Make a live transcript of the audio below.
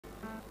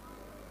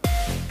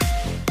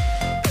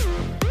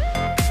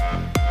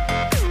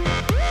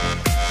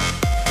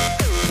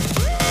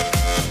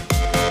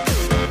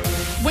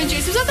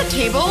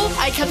table,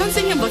 I kept on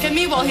seeing him look at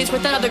me while he's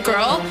with that other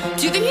girl.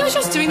 Do you think he was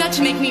just doing that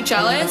to make me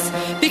jealous?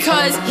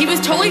 Because he was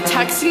totally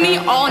texting me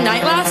all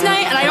night last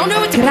night and I don't know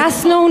what to do.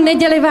 Krásnou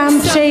neděli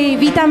vám přeji.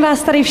 Vítám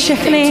vás tady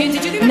všechny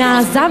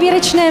na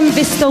závěrečném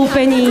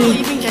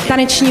vystoupení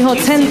Tanečního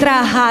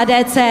centra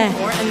HDC.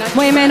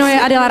 Moje jméno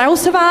je Adela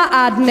Rausová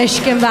a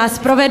dneškem vás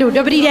provedu.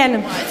 Dobrý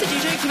den.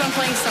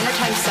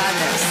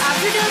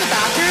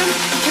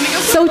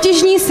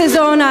 Soutěžní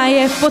sezóna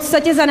je v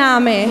podstatě za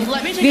námi.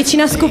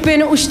 Většina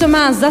skupin už to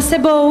má za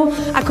sebou,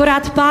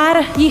 akorát pár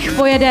jich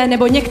pojede,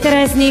 nebo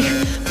některé z nich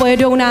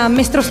pojedou na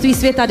mistrovství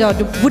světa do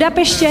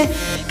Budapeště.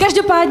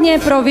 Každopádně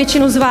pro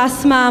většinu z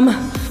vás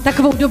mám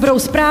takovou dobrou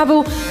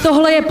zprávu.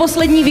 Tohle je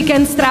poslední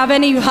víkend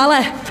strávený v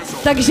hale,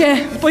 takže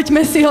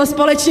pojďme si ho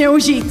společně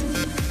užít.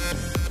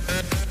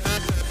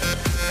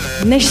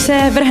 Než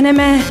se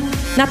vrhneme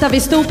na ta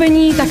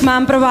vystoupení, tak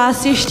mám pro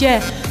vás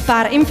ještě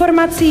pár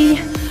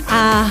informací.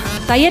 A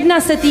ta jedna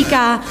se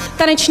týká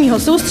tanečního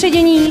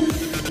soustředění,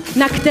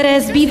 na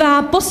které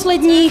zbývá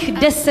posledních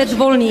 10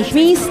 volných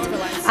míst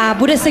a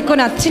bude se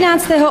konat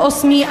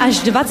 13.8. až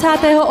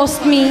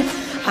 28.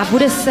 a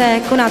bude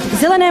se konat v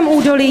Zeleném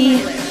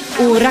údolí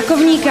u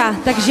Rakovníka,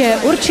 takže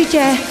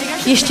určitě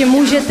ještě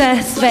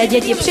můžete své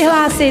děti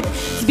přihlásit.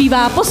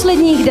 Zbývá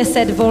posledních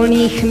 10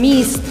 volných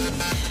míst.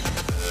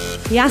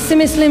 Já si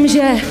myslím,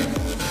 že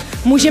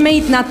můžeme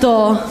jít na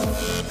to.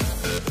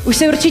 Už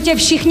se určitě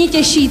všichni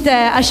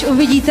těšíte, až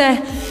uvidíte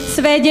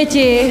své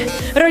děti.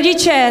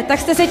 Rodiče, tak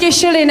jste se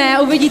těšili, ne?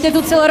 Uvidíte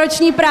tu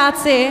celoroční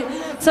práci.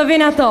 Co vy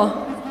na to?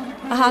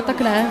 Aha,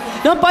 tak ne.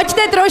 No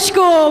pojďte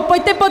trošku,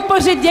 pojďte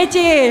podpořit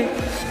děti.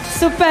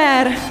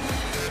 Super.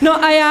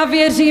 No a já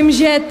věřím,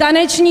 že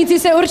tanečníci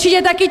se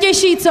určitě taky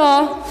těší,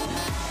 co?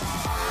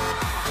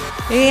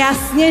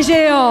 Jasně,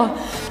 že jo.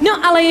 No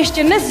ale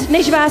ještě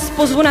než vás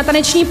pozvu na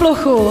taneční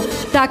plochu,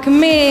 tak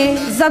my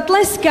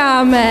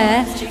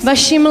zatleskáme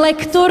vašim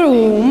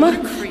lektorům,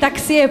 tak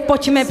si je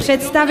pojďme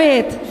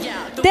představit.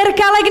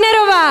 Terka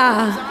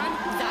Legnerová,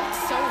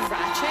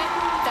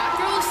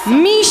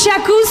 Míša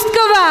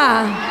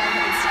Kůstková,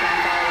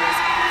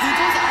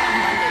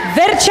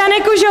 Verča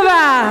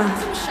Nekužová,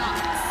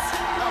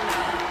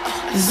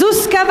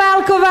 Zuzka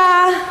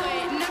Válková,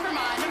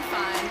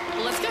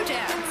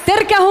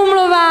 Terka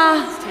Humlová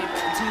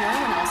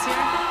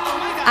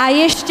a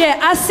ještě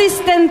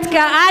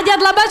asistentka Áďa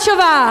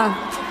Dlabačová.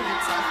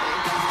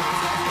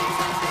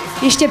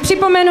 Ještě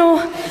připomenu,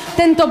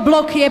 tento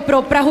blok je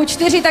pro Prahu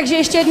 4, takže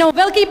ještě jednou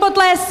velký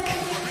potlesk.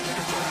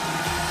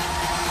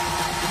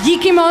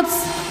 Díky moc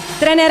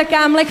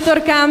trenérkám,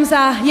 lektorkám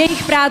za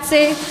jejich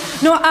práci.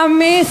 No a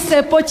my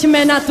se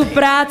pojďme na tu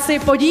práci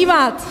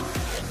podívat.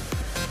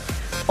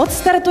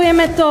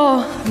 Odstartujeme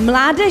to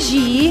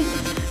mládeží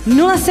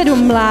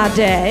 07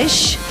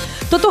 Mládež.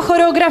 Toto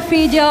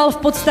choreografii dělal v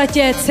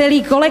podstatě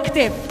celý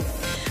kolektiv.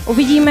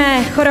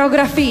 Uvidíme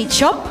choreografii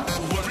Chop.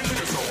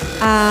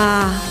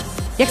 A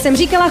jak jsem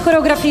říkala,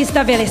 choreografii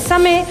stavěli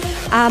sami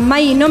a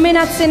mají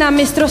nominaci na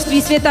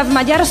mistrovství světa v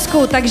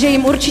Maďarsku, takže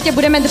jim určitě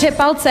budeme držet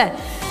palce.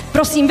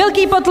 Prosím,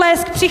 velký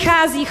potlesk,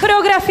 přichází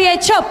choreografie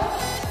Chop.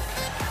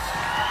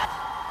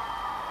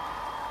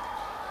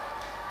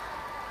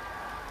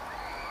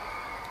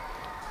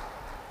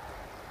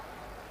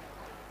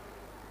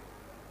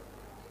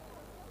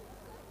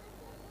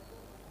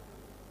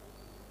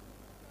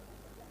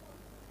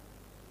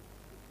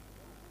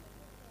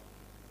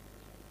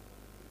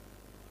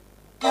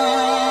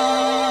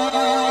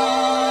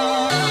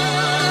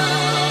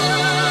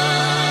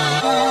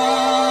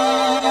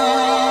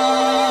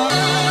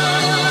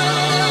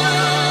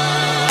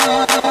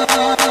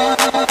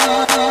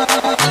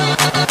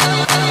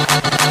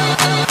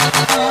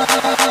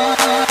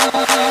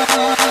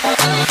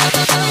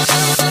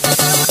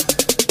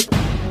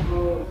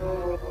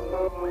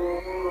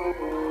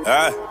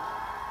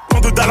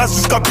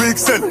 Jusqu'à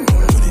PXL.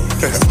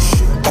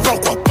 Encore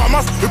quoi, pas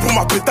masse, mais pour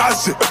ma pétage,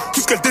 j'ai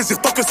tout ce qu'elle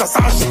désire tant que ça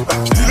s'arrache.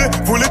 J'dirais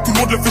voler, tout le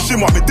monde le fait chez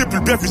moi, mais t'es plus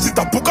bien vu si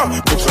t'as Pouka.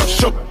 Faut que je la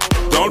chope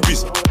dans le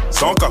bis,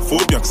 sans cas,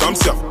 faut bien que ça me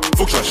serve.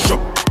 Faut que je la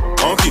chope,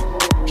 tranquille,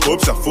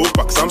 j'observe, faut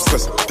pas que ça me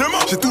stresse.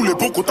 J'ai tous les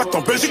bons contacts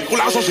en Belgique, pour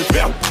l'argent j'ai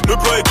perdu. Le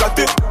plan est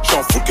gâté,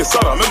 j'en fous que ça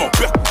va même en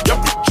perte. Y'a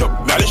plus de job,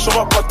 mais allez, j'en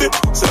vais pâter.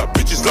 C'est la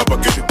bêtise là-bas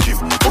que je kiffe,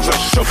 faut que je la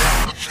chope.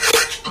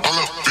 All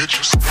up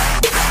bitches.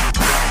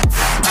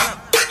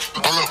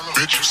 All up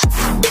bitches.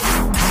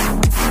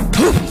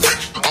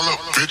 All up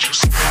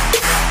bitches.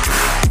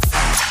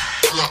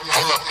 All up,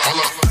 all up, all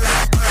up.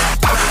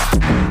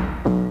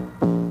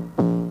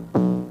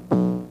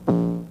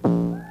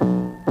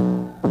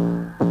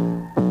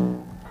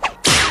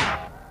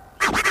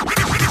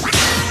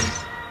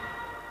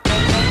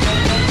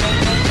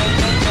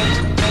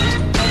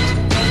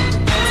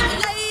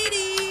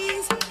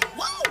 Ladies,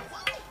 whoa,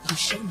 you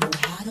should know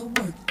how to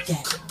work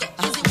that.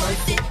 Is it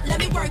worth it? Let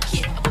me work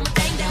it. I put my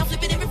thing down,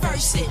 flip it and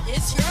reverse it.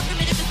 It's your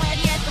primitive, it's why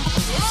the anthem.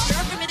 It's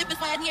your primitive,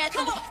 it's why the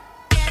anthem.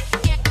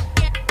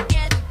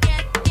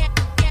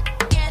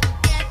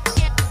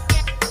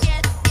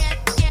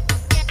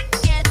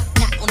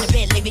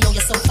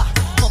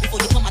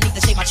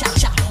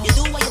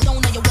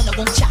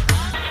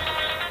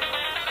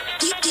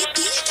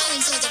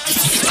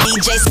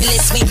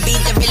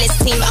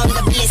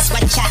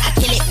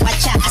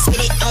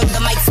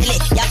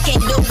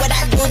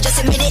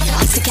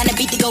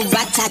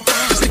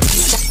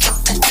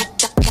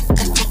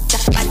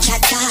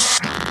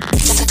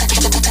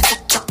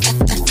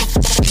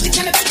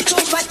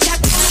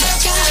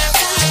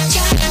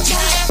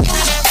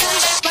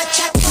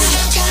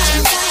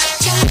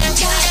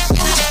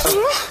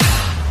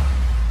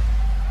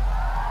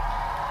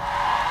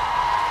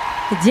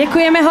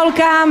 Děkujeme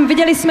holkám,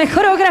 viděli jsme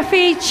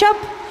choreografii Chop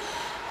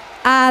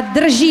a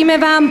držíme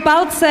vám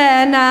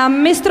palce na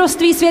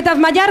mistrovství světa v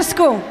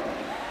Maďarsku,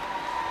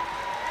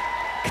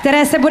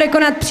 které se bude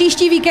konat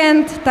příští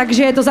víkend,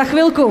 takže je to za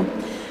chvilku.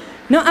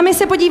 No a my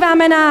se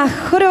podíváme na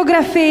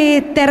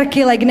choreografii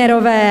Terky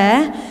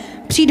Legnerové.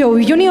 Přijdou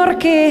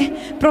juniorky,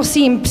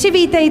 prosím,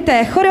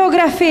 přivítejte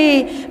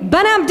choreografii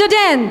Burn Up the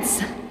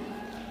Dance.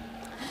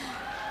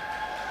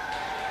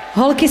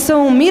 Holky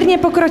jsou mírně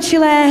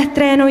pokročilé,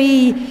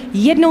 trénují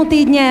jednou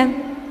týdně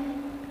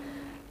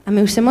a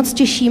my už se moc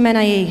těšíme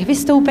na jejich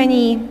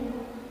vystoupení,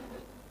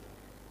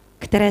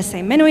 které se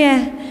jmenuje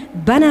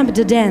Burn Up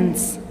the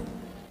Dance.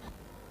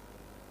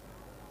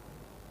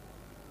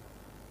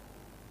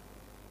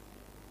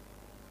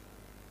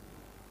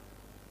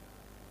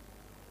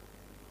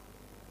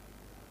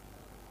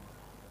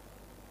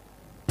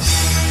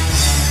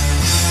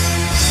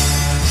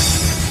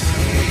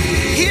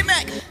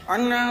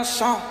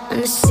 On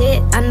the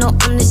shit, I know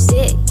I'm the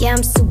shit, yeah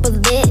I'm super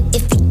lit.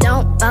 If you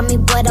don't buy me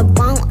what I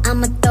want,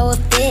 I'ma throw a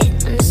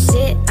fit. On the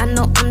shit, I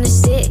know I'm the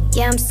shit,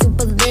 yeah I'm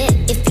super lit.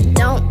 If you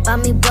don't buy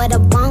me what I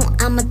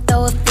want, I'ma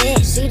throw a fit.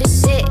 She the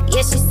shit,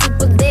 yeah she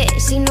super lit,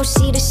 she know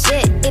she the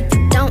shit. If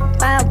you don't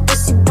buy what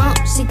she want,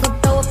 she gon'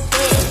 throw a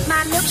fit.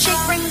 My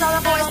milkshake brings all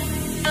the boys,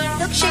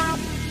 milkshake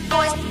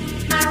boys.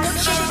 My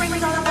milkshake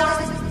brings all the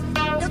boys,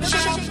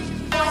 milkshake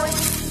boys.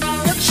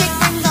 Milkshake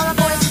brings all the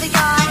boys to the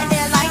yard and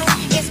they're like,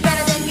 it's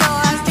better than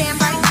yours, damn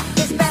right,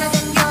 it's better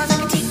than yours. I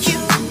can teach you,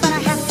 but I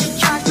have to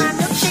charge. My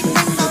milkshake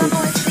brings all the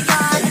boys to the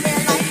yard and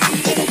they're like,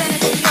 it's better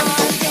than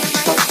yours, damn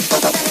right, it's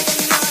better than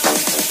yours.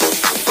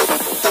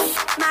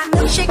 My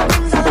milkshake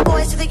brings all the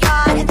boys to the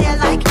yard and they're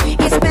like,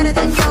 it's better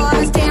than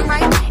yours, damn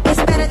right,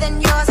 it's better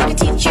than yours. I can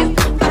teach you,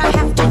 but I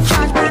have to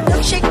charge. My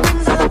milkshake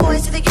brings all the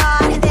boys to the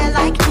yard and they're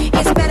like,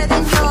 it's better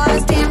than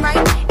yours, damn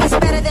right, it's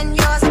better than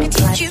yours. I can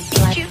teach you,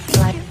 teach you.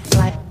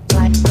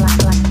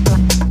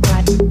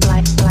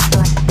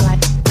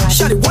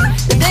 Shut it, what?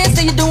 The dance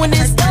that you're doing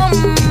is dumb.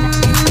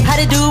 How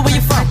they do it where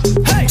you from?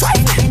 Hey,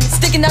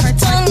 sticking out your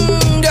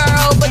tongue,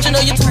 girl, but you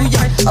know you're too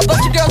young. A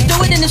bunch of girls do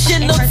it and the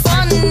shit look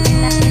fun.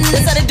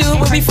 That's how they do it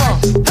where we from.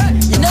 Hey,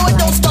 you know it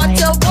don't start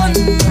till 1.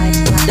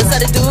 That's how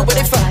they do it where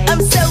they from.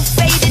 I'm so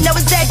faded, no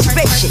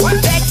exaggeration.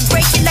 Back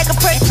breaking like a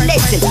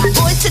percolation.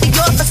 Boys to the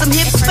yard for some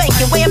hip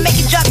spanking. Way I make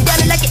it drop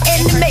down like an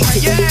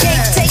animation.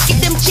 Can't take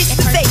it, them chicks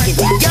be faking.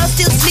 Y'all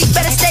still sleep,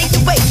 better stay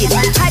awakened.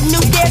 Hot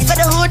new dance for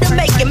the hood to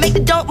make it. Make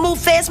the don't move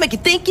fast, make you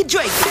think you're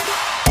Drake.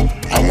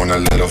 I want a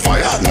little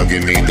fire, now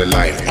give me the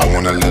light. I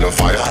want a little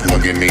fire, now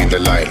give me the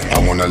light. I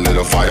want a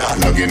little fire,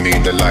 now give me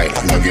the light.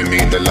 Now give me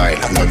the light,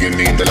 now give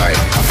me the light.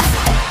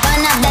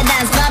 Burn up the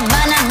dance,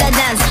 burn up the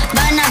dance,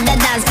 burn up the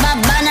dance,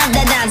 burn up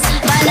the dance,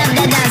 burn up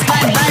the dance,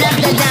 burn up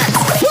the dance.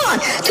 1,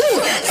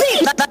 2,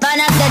 3, burn up the,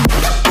 burn up the,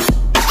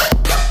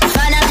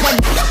 burn up the,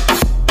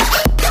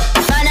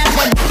 burn up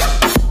the, burn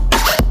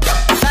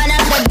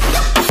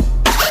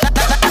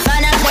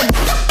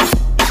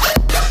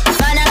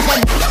up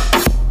the,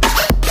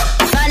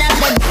 burn up the, burn up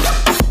the,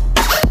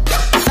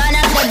 burn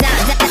up the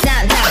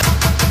dance, dance.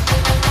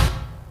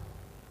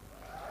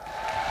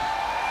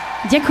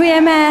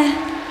 Děkujeme.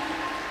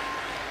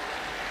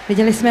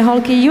 Viděli jsme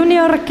holky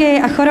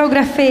juniorky a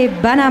choreografii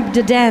Burn Up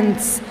the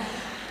Dance.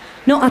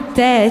 No a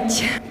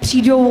teď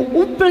přijdou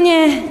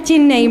úplně ti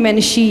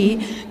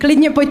nejmenší.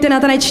 Klidně pojďte na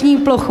taneční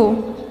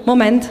plochu.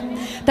 Moment.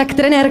 Tak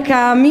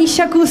trenérka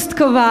Míša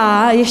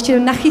Kůstková ještě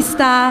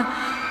nachystá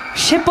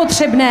vše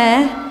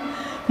potřebné.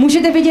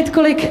 Můžete vidět,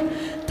 kolik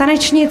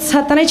tanečnic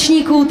a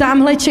tanečníků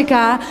tamhle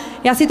čeká.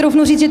 Já si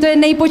troufnu říct, že to je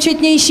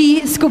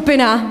nejpočetnější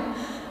skupina.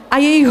 A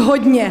je jich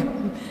hodně.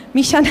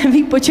 Míša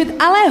neví počet,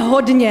 ale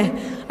hodně.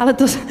 Ale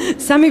to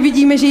sami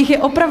vidíme, že jich je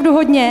opravdu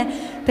hodně.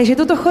 Takže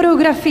tuto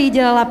choreografii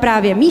dělala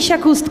právě Míša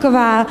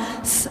Kůstková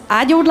s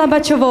Áďou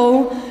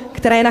Dlabačovou,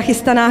 která je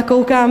nachystaná,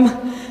 koukám,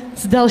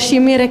 s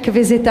dalšími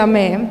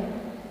rekvizitami.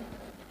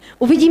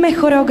 Uvidíme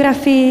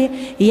choreografii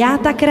Já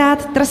tak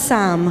rád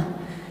trsám.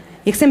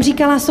 Jak jsem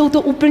říkala, jsou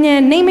to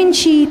úplně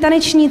nejmenší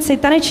tanečníci,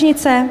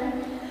 tanečnice.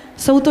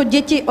 Jsou to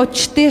děti od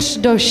 4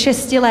 do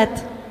 6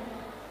 let.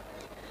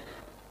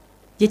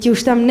 Děti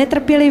už tam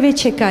netrpělivě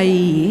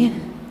čekají.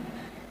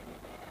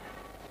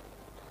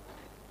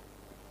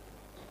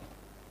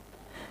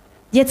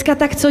 Děcka,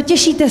 tak co,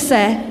 těšíte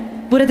se?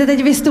 Budete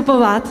teď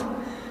vystupovat?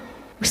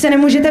 Už se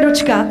nemůžete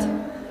dočkat?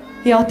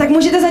 Jo, tak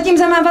můžete zatím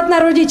zamávat na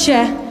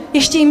rodiče.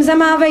 Ještě jim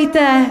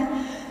zamávejte.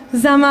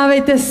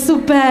 Zamávejte,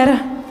 super.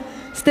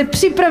 Jste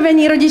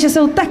připravení, rodiče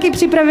jsou taky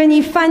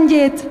připravení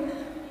fandit.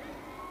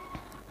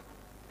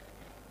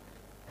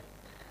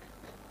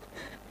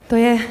 To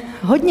je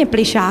hodně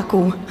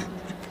plišáků.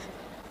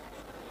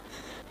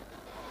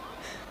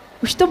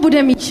 Už to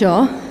bude,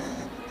 Míšo.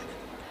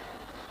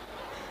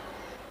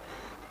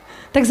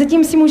 Tak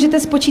zatím si můžete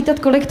spočítat,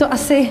 kolik to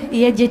asi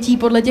je dětí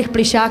podle těch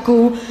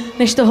plišáků,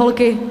 než to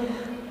holky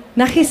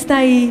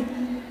nachystají.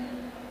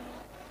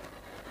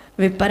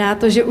 Vypadá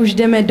to, že už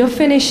jdeme do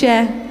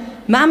finiše.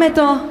 Máme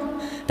to?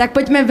 Tak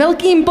pojďme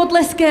velkým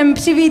potleskem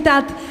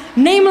přivítat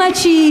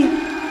nejmladší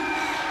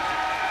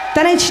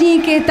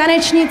tanečníky,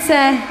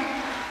 tanečnice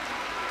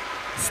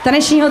z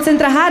tanečního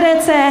centra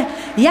HDC.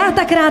 Já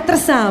tak rád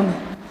trsám.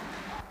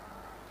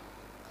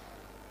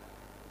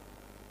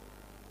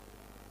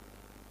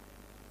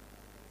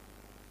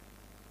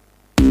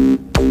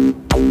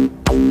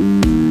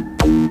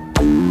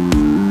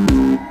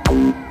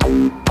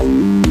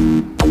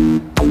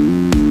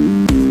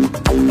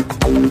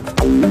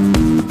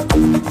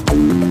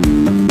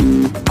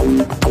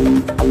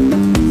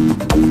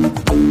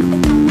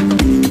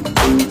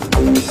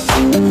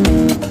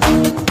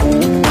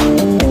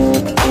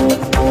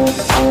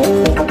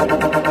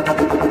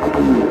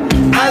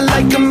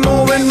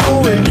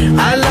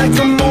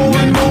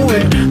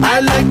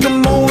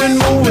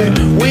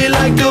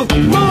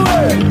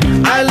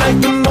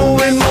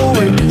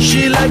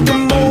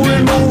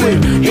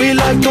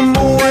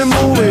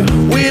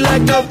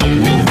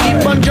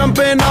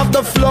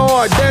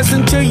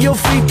 Dancing till your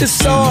feet is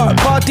sore.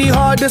 Party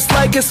hard, it's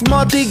like it's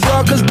Mardi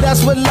Gras, cause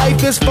that's what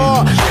life is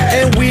for.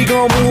 And we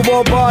gon' move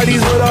our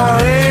bodies with our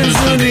hands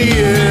in the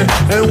air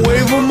and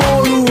wave them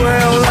all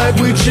around like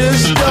we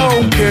just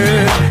don't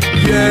care.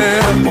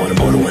 Yeah, more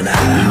in the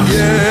house.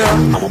 Yeah,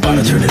 I'm about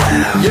to turn it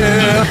out.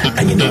 Yeah,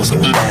 and you know what's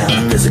going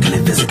down.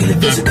 Physically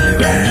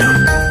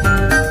round.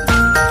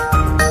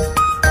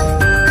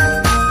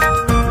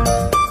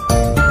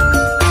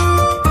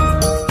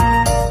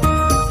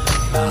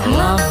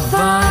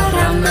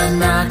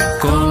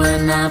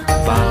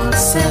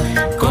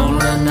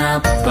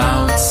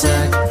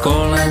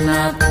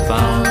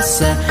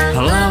 Palce,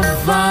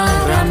 hlava,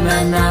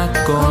 ramena,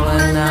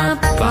 kolena,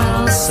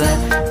 palce,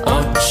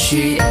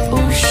 oči,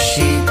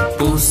 uši,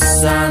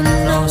 pusa,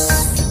 nos.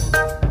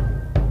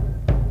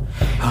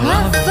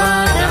 Hlava,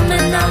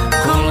 ramena,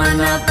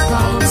 kolena,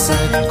 palce,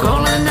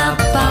 kolena,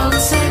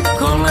 palce,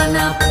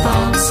 kolena,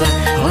 palce.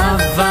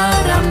 Hlava,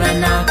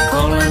 ramena,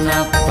 kolena,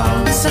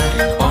 palce,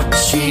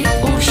 oči,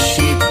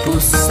 uši,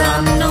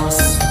 pusa, nos.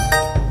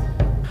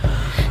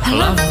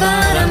 Hlava,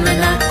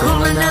 ramena,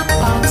 kolena,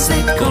 palce,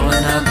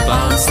 kolena,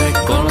 palce,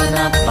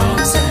 kolena,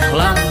 palce.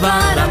 Hlava,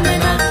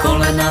 ramena,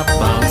 kolena,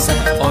 palce,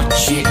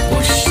 oči,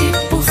 uši,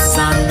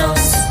 pusa,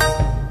 nos.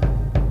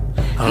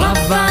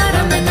 Hlava,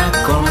 ramena,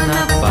 kolena,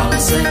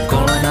 palce,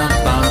 kolena,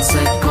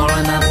 palce,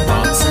 kolena,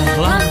 palce.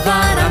 Hlava,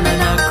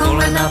 ramena,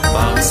 kolena,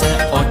 palce,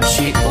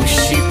 oči,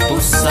 uši,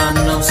 pusa,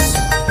 nos.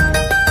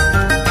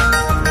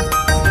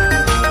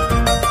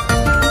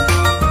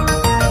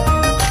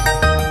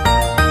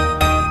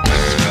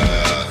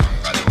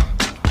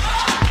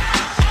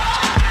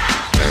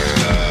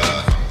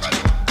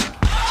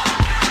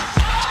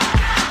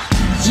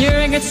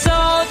 You're a good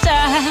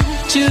soldier,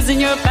 choosing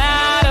your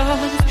battle.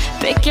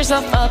 Pick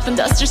yourself up and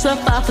dust yourself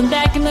off and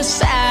back in the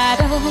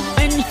saddle.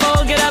 When you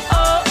fall, get up,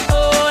 oh,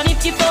 oh, and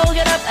if you fall,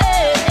 get up,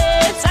 eh,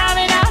 eh.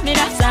 Tamina,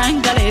 mina,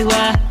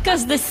 sangalewa,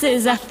 cause this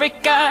is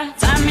Africa.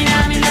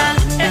 Tamina, mina,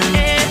 eh,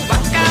 eh,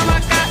 waka,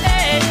 waka,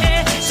 eh,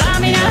 eh.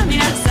 Tamina,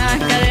 mina,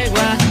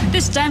 sangalewa,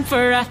 this time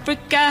for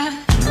Africa.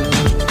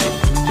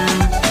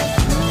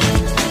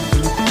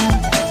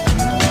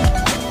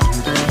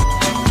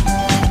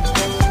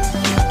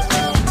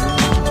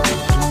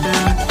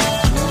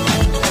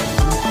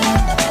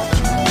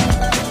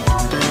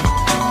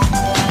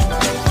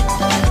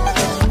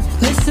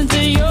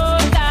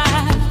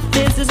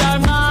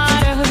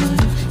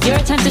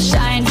 Time to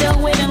shine,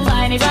 don't wait in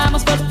line, y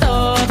vamos por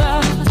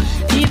todo.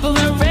 People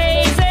are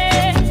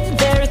raising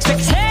their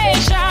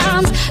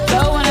expectations.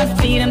 Go on and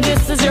feed them,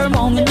 this is your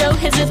moment, no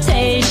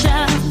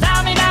hesitation.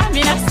 Damina,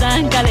 mina,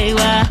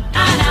 sangalewa,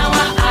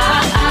 anawa,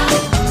 ah, ah.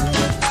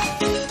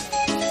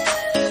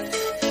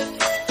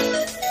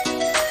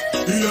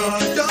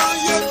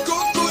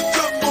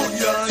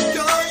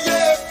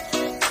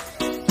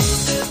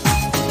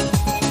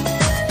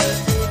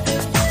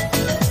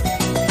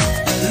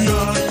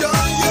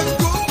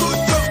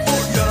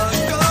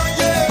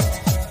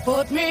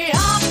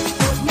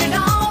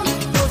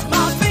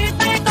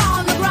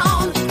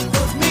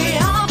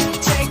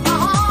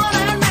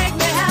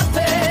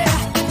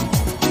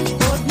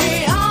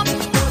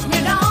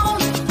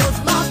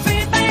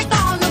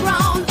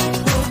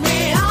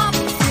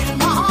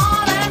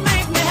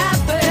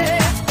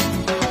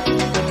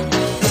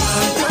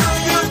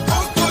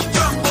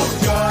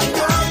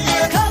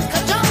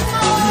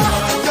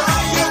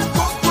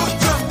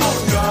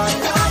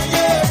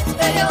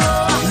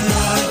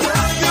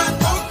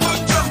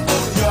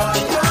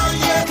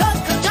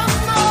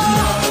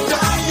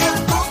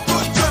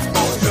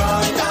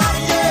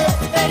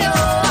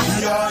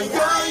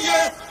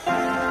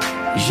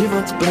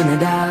 Život plyne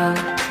dál,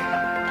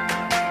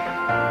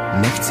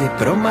 nechci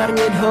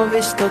promarnit ho v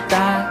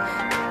jistotách,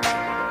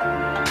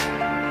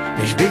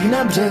 než bych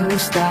na břehu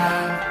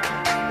stál,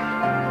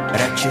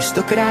 radši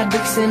 100krát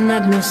bych si na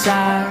dno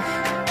sáhl.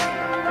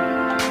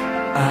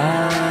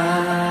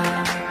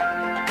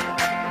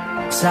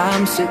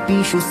 Sám si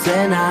píšu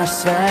scénář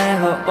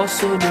svého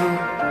osudu.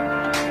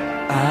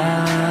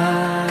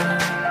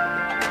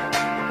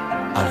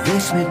 A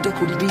věř mi,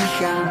 dokud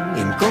dýchám,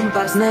 jim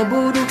kompas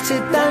nebudu,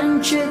 chci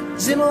tančit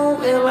zimou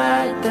i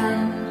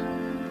létem,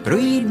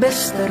 projít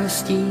bez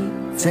starostí,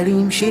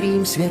 celým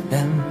širým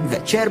světem.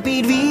 Večer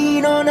pít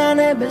víno, na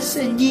nebe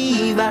se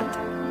dívat,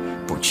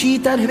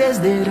 počítat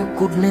hvězdy,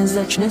 dokud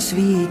nezačne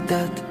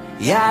svítat.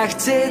 Já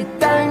chci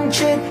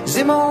tančit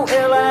zimou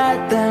i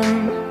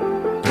létem,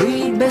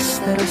 projít bez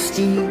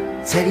starostí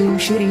celým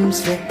širým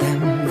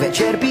světem.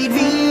 Večer pít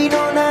víno,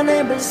 na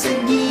nebe se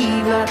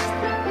dívat,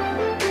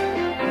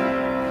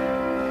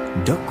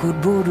 dokud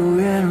budu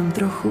jenom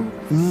trochu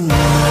vnímat.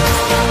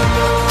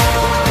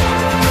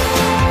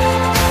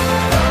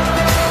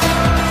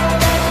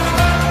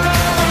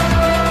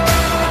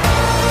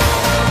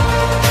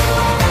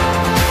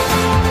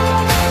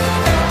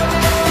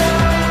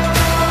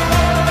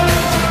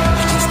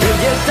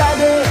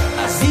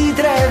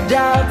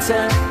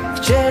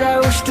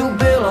 Včera už tu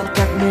bylo,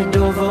 tak mi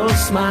dovol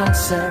smát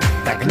se.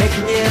 Tak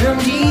nech mě jenom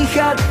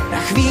dýchat, na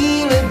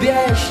chvíli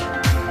běž.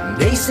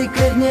 Dej si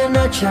klidně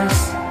na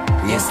čas,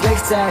 jestli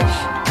chceš.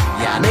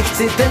 Já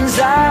nechci ten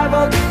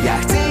závod, já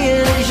chci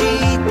jen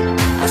žít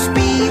a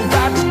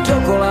zpívat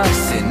dokola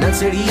si na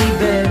celý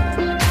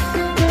byt.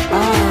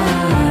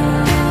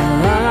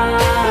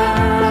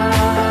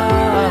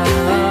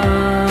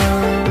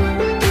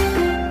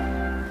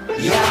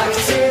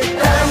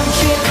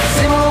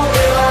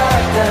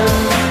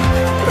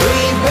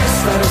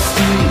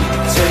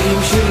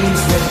 Celým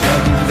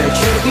světem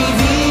večer pít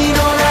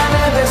víno, na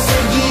nebe se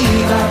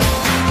dívat,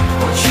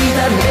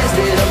 počítat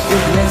hvězdy,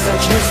 dokud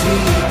nezačne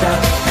svítat.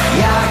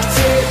 Já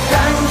chci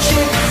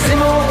tančit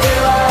zimou i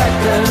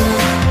létem,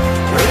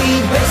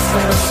 projít bez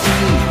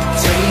starostí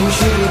celým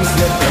širým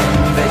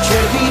světem.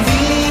 Večer pít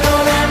víno,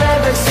 na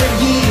nebe se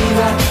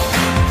dívat,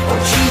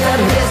 počítat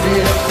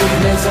hvězdy,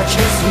 dokud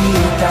nezačne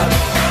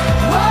svítat.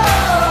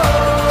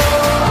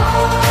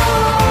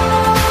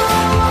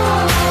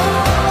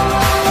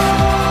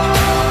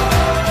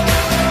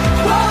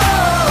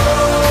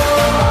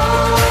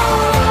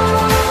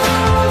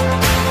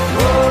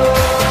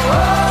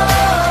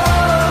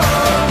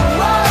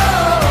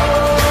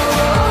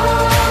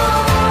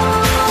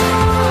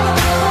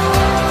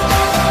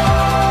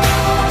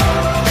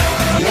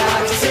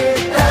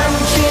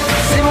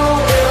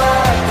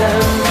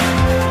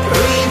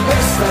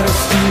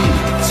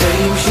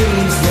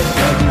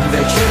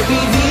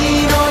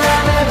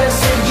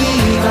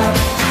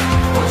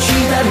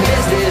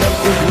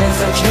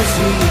 Začne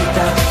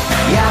svítat.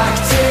 Já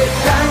chci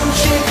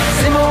tančit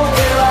zimou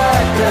i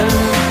létem,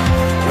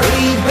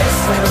 projít bez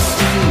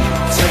starostí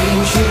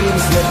celým širým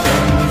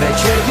světem.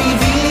 Večer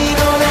pít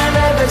víno,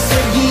 na nebe se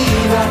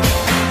dívat,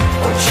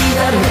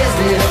 počítat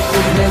hvězdy,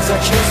 dokud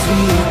nezačne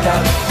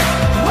svítat.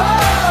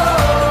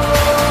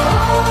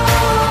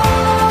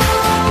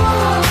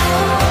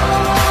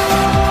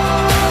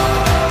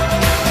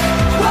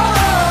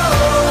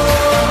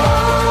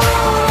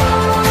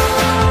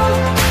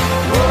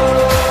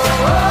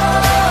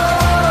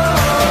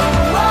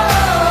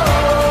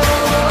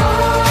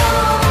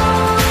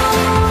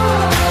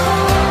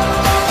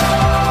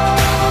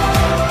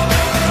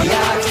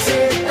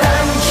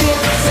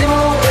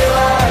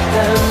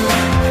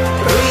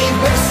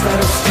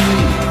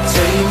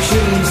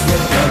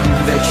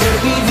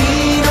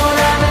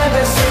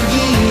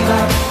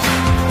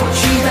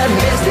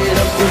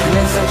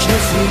 Začne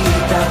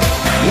svítat.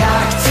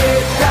 Já chci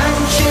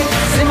tančit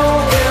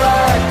zimou i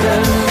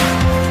létem,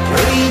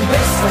 projít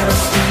bez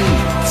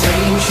starostí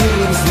celým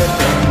širým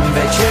světem.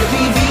 Večer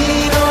pít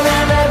víno,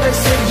 na nebe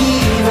se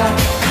dívat,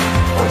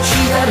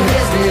 počítat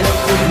hvězdy,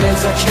 dokud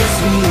nezačne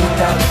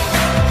svítat.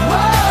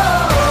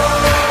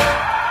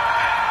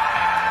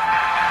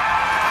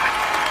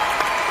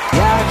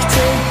 Já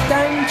chci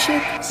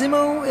tančit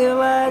zimou i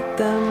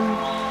létem,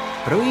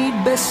 projít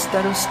bez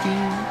starostí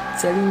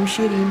celým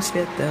širým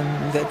světem.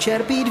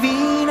 Večer pít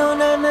víno,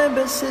 na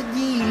nebe se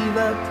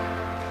dívat.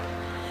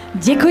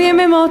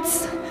 Děkujeme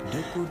moc.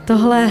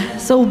 Tohle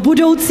jsou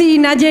budoucí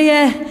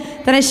naděje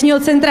Tanečního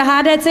centra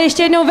HDC.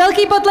 Ještě jednou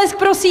velký potlesk,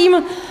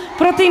 prosím,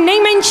 pro ty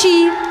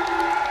nejmenší.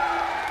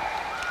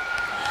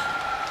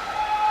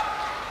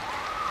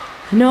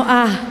 No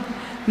a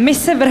my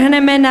se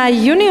vrhneme na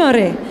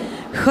juniory.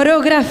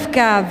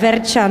 Choreografka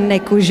Verča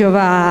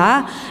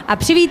Nekužová a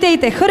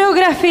přivítejte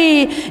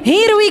choreografii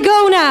Here We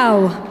Go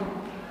Now.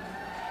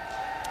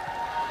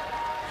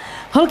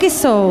 Holky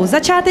jsou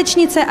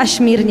začátečnice až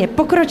mírně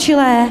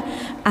pokročilé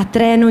a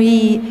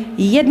trénují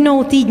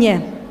jednou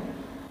týdně.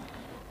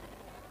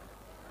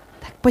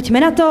 Tak pojďme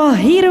na to,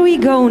 Here We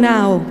Go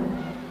Now.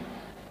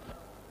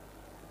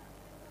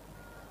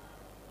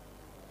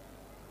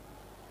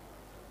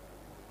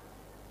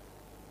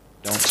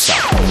 Don't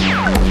stop.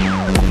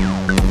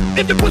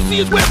 If the pussy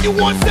is where you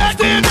want that,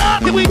 stand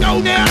up. Here we go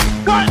now.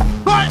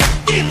 What?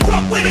 Get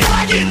drunk with it,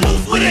 get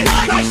loose with it.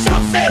 Like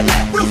Sean said,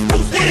 let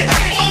Bruce hit it.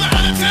 All the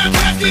other time,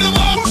 get them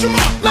all. Push them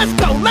up.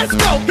 Let's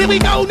go. Here we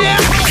go now.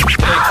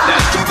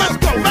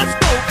 Let's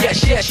go.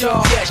 Yes,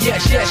 y'all.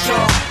 Yes,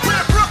 y'all.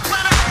 We're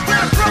Brooklyn.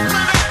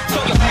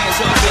 Throw your hands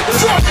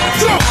up.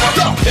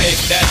 Drop. Take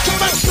that.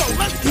 Let's go.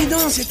 Dis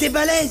donc, c'était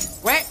balèze.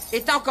 Ouais,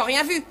 et t'as encore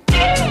rien vu.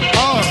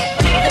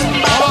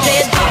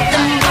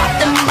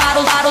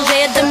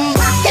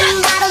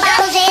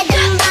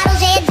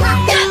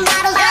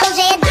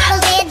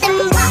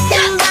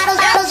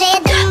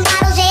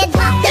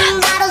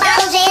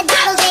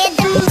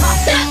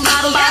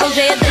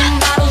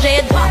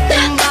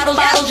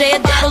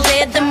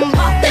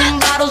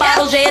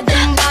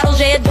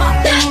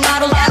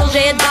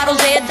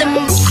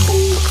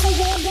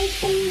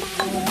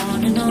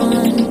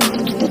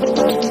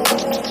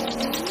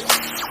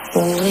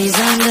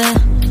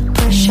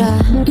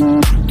 Run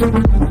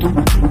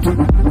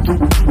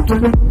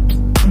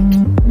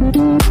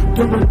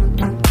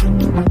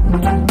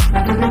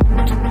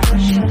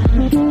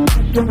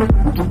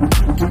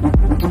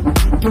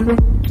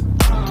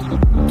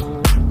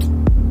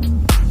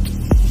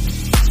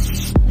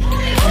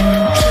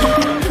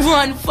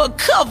for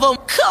cover,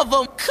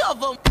 cover,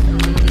 cover.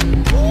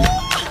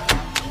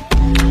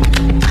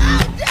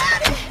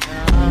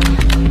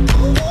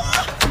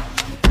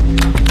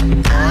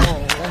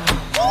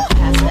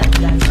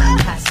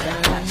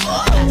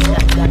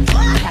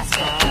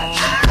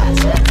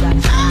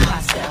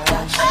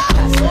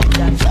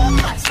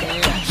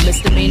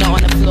 Misdemeanor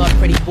on the floor,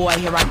 pretty boy,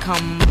 here I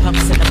come.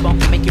 Pumps in the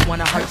bump, make you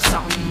wanna hurt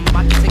something.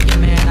 I can take your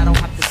man, I don't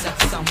have to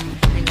set something.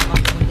 Hang on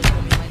out the window,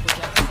 call me Michael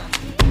Jackson.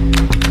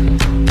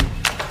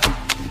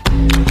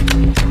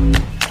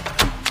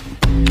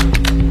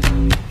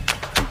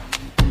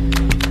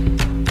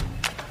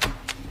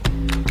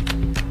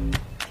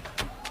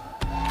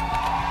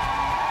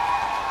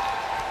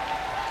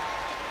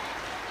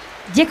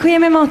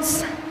 Děkujeme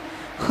moc.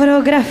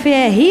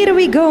 Choreografie Here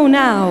We Go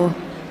Now.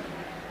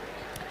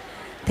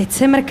 Teď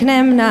se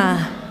mrknem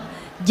na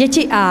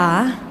děti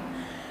A,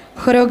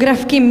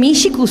 choreografky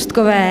Míši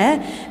Kůstkové.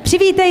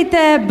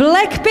 Přivítejte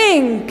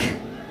Blackpink.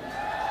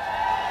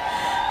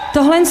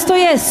 Tohle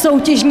je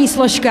soutěžní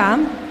složka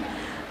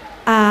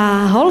a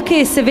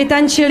holky si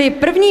vytančily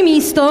první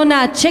místo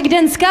na Czech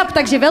Dance Cup,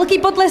 takže velký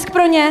potlesk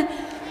pro ně.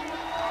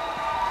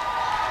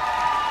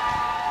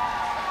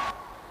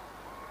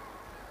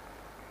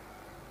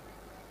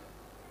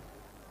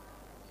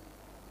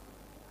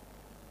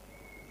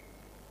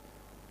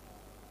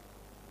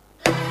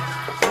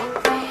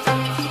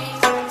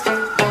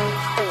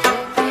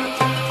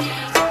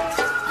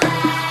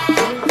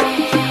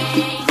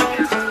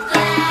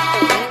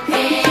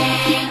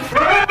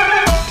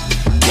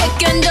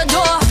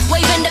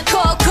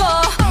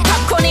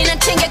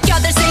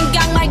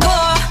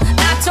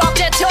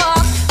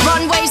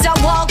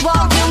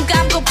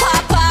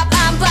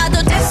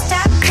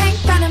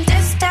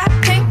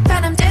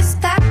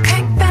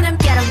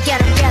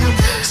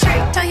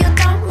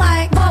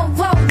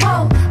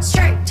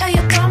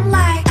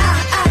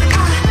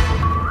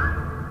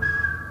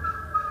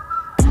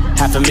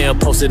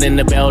 Posted in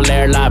the Bel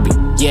Air lobby.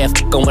 Yeah,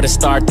 f***ing with a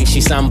star, think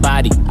she's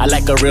somebody. I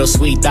like a real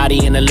sweet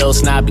thotty and a little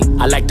snobby.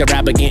 I like the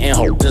rap again,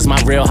 ho, this is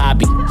my real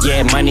hobby.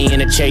 Yeah, money in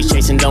the chase,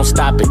 chasing, don't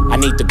stop it. I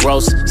need the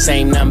gross,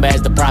 same number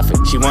as the profit.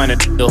 She wanted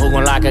the who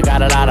gon' lock her,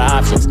 got a lot of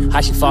options.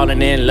 How she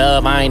falling in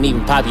love, I ain't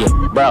even pop yet.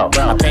 Bro,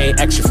 I paid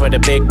extra for the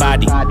big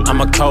body.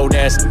 I'm a cold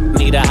ass,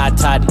 need a hot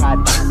toddy.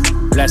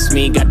 Bless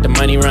me, got the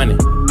money running.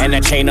 And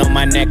that chain on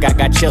my neck, I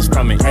got chills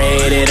from it.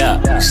 Prayed it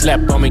up, you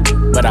slept on me,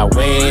 but I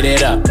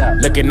waited up.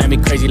 Looking at me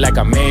crazy like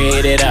I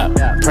made it up.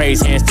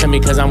 Praise hands to me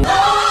cause I'm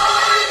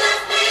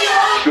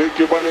Shake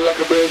your body like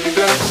a belly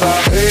dancer.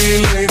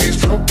 Hey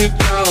ladies, drop it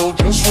down.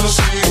 Just wanna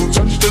see you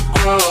touch the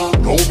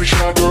ground. Don't be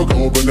shy, girl,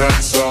 go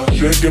bonanza.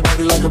 Shake your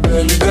body like a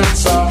belly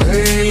dancer.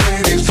 Hey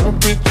ladies,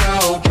 drop it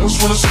down.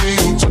 Just wanna see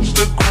you touch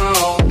the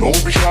ground.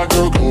 Don't be shy,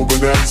 girl, go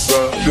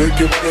bonanza. Shake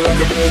your body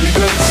like a belly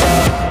dancer.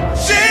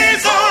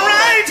 She's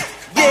alright,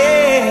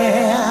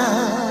 yeah.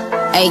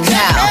 Hey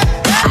girl,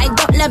 I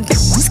don't let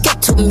bitches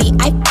get to me.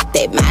 I fuck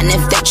they man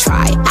if they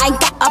try. I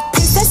got a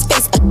princess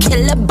face, a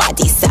killer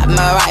body,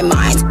 samurai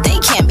mind. They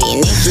can't be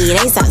Nikki,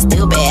 they sound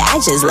stupid. I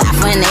just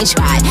laugh when they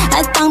try.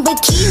 A thong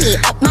bikini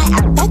up my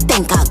ass, I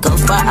think I'll go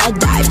for a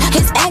dive.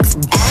 His ex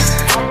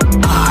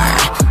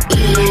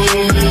R-E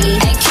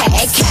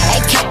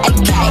A-K-A-K-A-K-A-K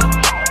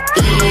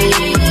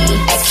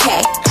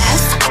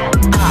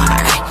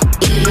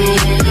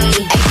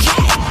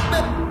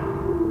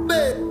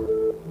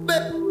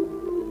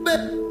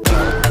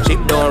Chick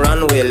don't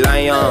run with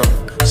lion,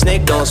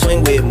 snake don't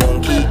swing with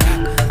monkey.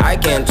 I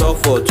can't talk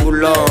for too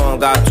long,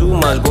 got too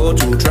much go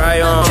to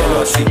try on.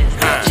 Jealousy,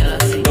 huh?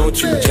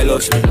 Don't you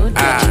jealous me?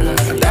 Ah,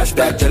 that's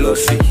that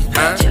jealousy,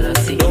 huh?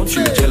 Don't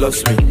you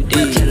jealous me?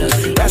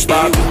 That's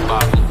Baku,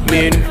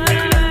 Min,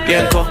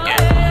 Yenko,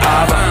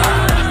 Ava,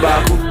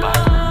 Baku,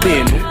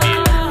 Min,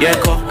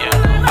 Yenko,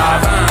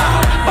 Ava,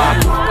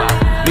 Baku,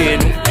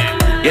 Min,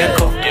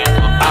 Yenko,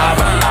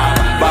 Ava,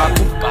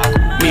 Baku,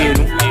 Min,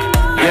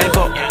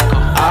 Yenko,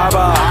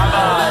 Ava.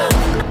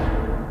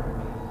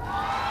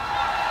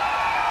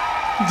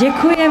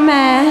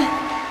 Děkujeme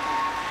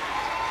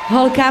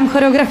holkám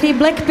choreografii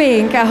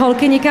Blackpink a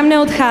holky nikam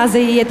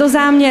neodcházejí, je to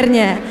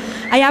záměrně.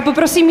 A já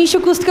poprosím Míšu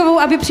Kůstkovou,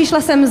 aby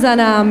přišla sem za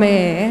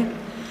námi.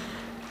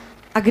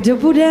 A kdo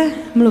bude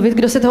mluvit,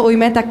 kdo se toho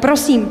ujme, tak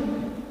prosím.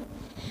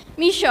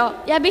 Míšo,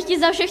 já bych ti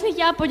za všechny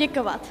chtěla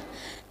poděkovat.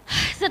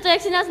 Za to,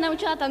 jak jsi nás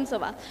naučila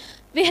tancovat,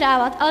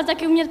 vyhrávat, ale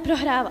taky umět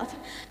prohrávat.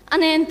 A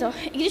nejen to,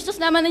 i když to s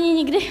náma není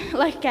nikdy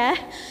lehké,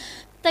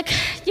 tak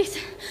ti chci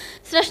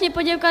strašně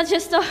poděkovat, že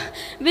jsi to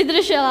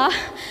vydržela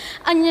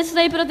a něco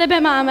tady pro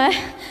tebe máme.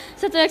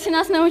 Za to, jak jsi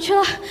nás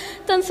naučila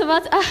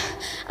tancovat a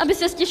aby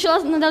se těšila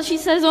na další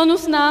sezónu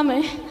s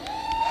námi.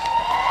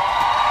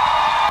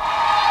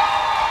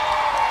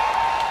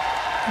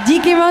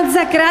 Díky moc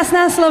za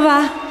krásná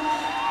slova.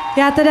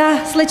 Já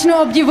teda slečnu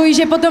obdivuji,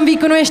 že po tom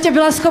výkonu ještě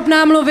byla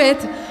schopná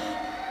mluvit.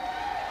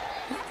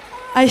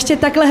 A ještě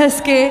takhle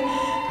hezky.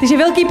 Takže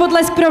velký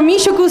potlesk pro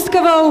Míšu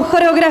Kůstkovou,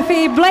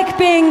 choreografii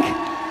Blackpink.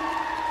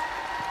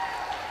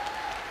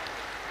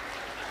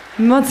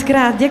 Moc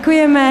krát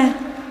děkujeme.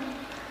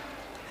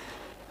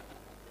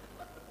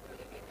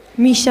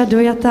 Míša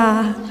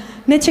dojatá.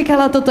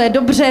 Nečekala to je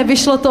dobře,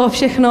 vyšlo to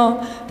všechno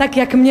tak,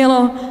 jak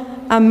mělo.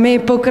 A my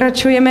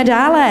pokračujeme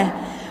dále.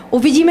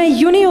 Uvidíme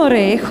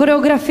juniory,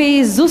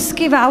 choreografii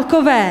Zuzky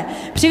Válkové.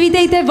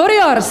 Přivítejte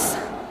Warriors.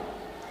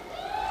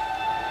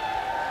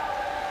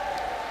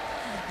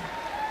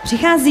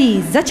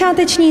 Přichází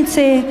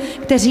začátečníci,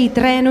 kteří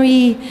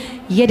trénují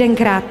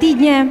 1krát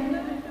týdně.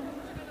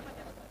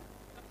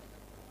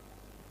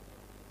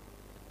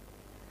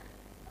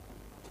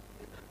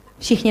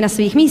 Všichni na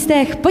svých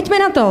místech, pojďme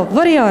na to,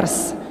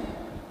 Warriors.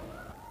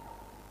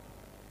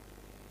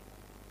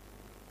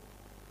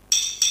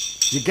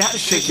 You gotta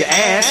shake your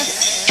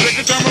ass.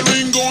 Take a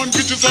tambourine, go and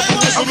get yourself a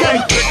whistle.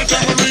 Take a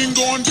tambourine,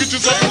 go and get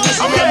yourself a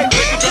whistle.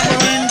 Take a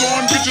tambourine, go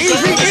and get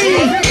yourself a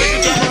whistle. Take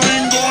a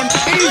tambourine, go and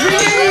get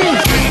yourself a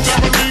whistle.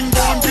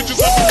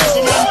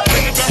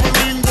 Take a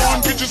tambourine, go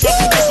and get yourself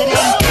a whistle.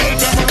 Take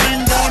a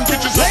tambourine, go and get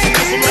yourself a whistle. Take a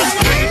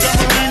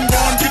tambourine, go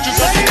and get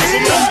yourself a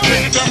whistle. Take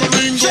a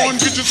tambourine, go and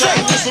get yourself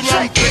a whistle.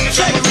 Take a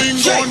tambourine,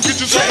 go and get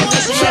yourself a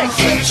whistle.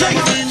 Take a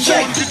tambourine, go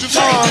and get yourself a whistle. Take a tambourine, go and get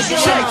yourself a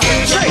whistle.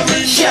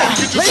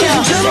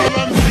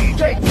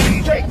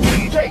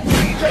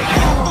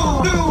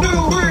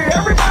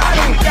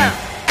 Everybody down.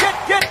 Get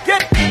down.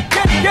 Get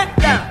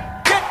down.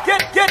 Get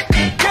down.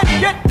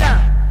 Get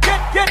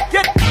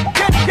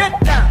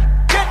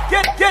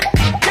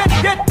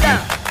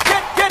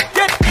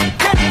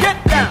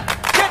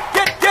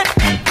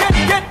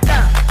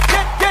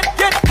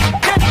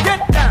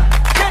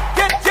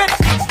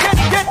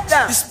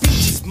down. This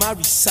speech is my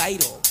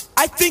recital.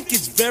 I think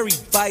it's very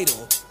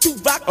vital to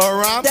rock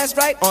around. That's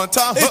right. On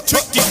time. It's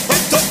tricky.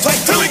 It's tight.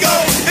 Here we go.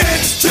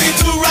 It's tricky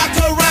to rock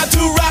around.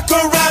 To rock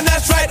around.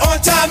 That's right. On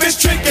time. It's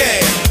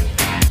tricky.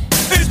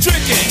 It's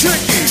tricky.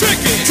 Tricky.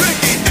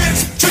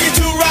 It's tricky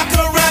to rock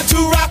around. To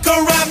rock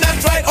around.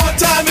 That's right. On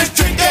time. It's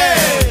tricky.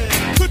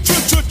 Tricky.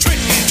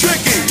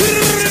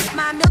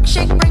 My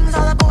milkshake brings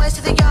all the boys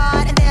to the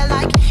yard, and they're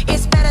like,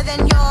 "It's better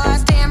than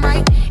yours." Damn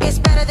right, it's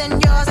better than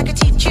yours. I could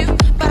teach you,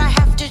 but I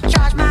have to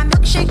charge. My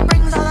milkshake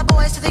brings all the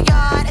boys to the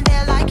yard, and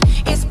they're like,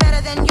 "It's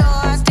better than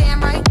yours."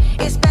 Damn right,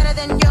 it's better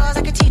than yours.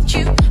 I could teach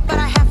you, but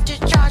I have to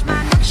charge.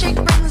 My milkshake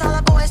brings all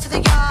the boys to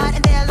the yard,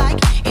 and they're like,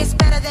 "It's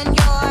better than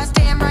yours."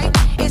 Damn right,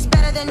 it's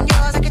better than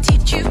yours. I could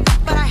teach you,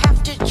 but I have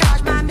to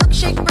charge. My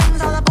milkshake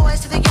brings all the boys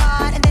to the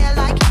yard, and they're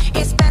like,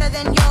 "It's better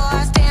than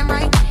yours." Damn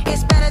right,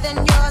 it's better than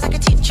yours. I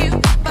could teach you,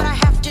 but I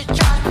have to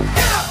charge.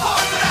 Get up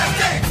off of that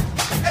thing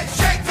and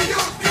shake till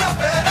you feel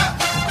better.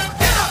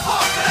 Get up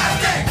off of that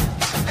thing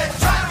and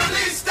try to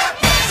release that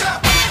pressure.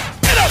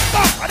 Get up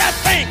off of that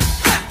thing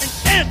and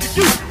dance to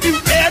you feel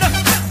better.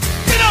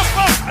 Get up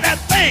off of that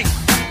thing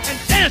and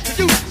dance to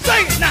you.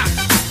 Sing it now.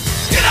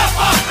 Get up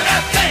off of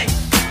that thing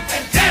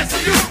and dance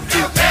till you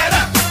feel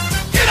better.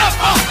 Get up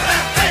off of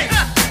that thing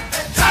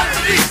and try to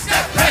release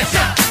that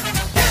pressure.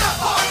 Get up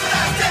off of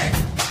that thing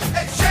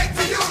and shake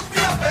till you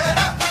feel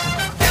better.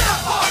 Get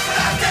up off of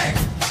that thing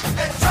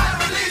and try to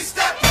release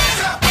that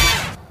pressure.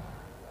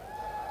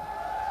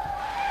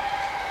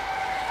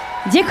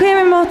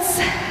 Děkujeme moc.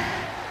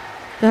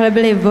 Tohle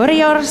byli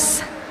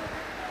Warriors.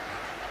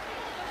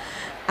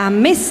 A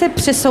my se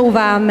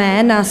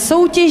přesouváme na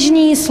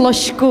soutěžní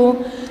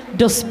složku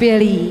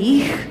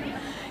dospělých.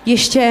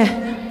 Ještě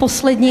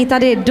poslední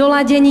tady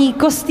doladění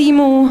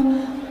kostýmů,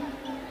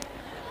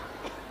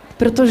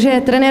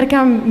 protože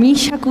trenérka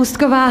Míša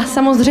Kůstková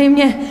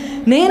samozřejmě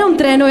nejenom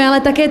trénuje, ale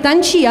také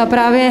tančí a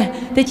právě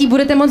teď ji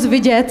budete moc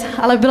vidět,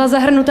 ale byla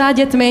zahrnutá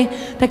dětmi,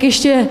 tak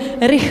ještě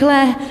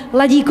rychle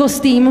ladí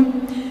kostým.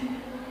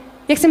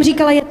 Jak jsem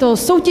říkala, je to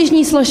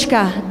soutěžní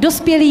složka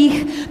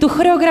dospělých. Tu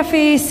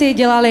choreografii si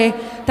dělali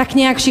tak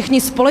nějak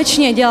všichni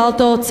společně, dělal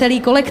to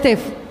celý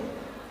kolektiv.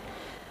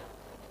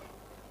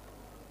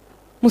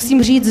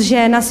 Musím říct,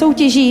 že na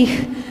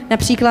soutěžích,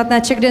 například na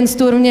Czech Dance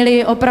Tour,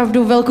 měli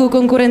opravdu velkou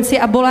konkurenci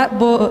a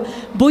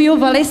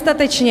bojovali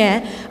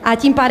statečně a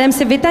tím pádem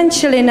se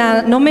vytančili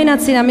na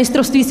nominaci na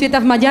mistrovství světa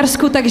v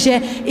Maďarsku,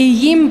 takže i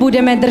jim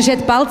budeme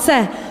držet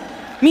palce.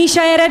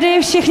 Míša je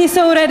ready, všichni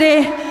jsou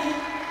ready.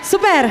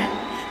 Super!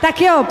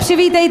 Tak jo,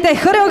 přivítejte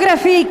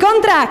choreografii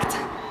Kontrakt!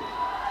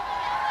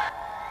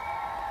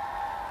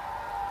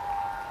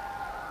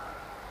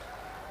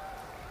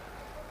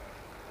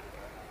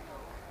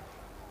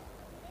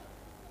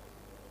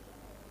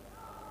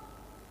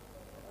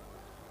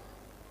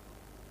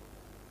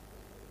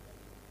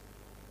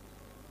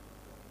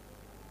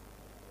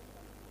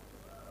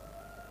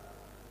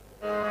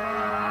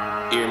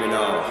 Hear me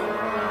now.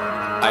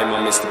 I'm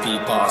a Mr. P.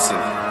 Parson.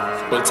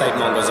 Well, take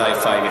Mongo's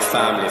I-5, your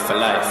family for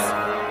life.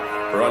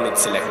 Run it,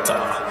 selector.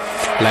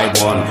 Like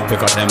 1,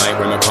 pick up the mic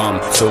when I come.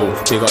 2,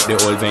 pick up the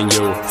old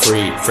venue.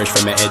 3, fresh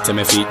from my head to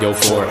my feet. Yo,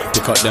 4,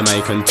 pick up the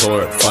mic and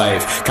tour.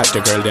 5, catch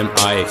the girl them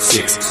eye.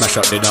 6, smash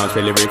up the dance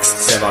with lyrics.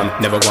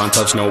 7, never go and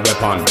touch no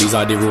weapon. These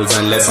are the rules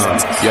and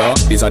lessons. Yo,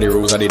 these are the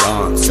rules of the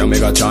dance. So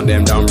make a chant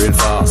them down real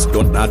fast.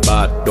 Don't act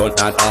bad, don't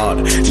act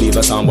hard. Leave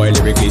a sound boy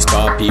lyrically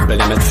scar people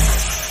in it.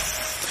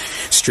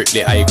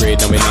 Strictly high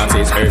grade, and we not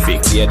taste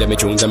perfect. Yeah, them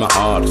tunes them are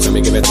hard, so me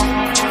give it.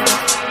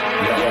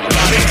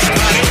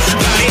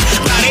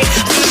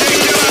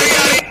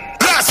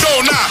 Let's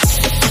go now.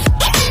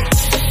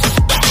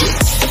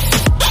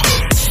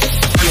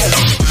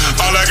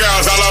 All the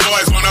girls, all the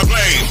boys wanna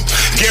play.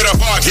 Get a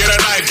fork, get a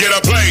knife, get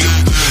a plate.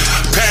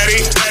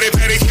 Patty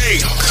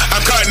cake.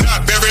 I'm cutting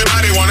up,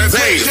 everybody wanna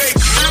taste.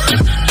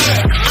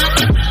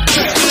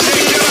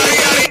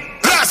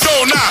 Let's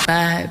go now.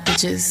 5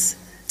 bitches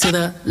to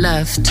the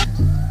left.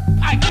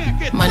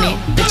 Money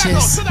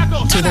bitches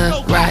to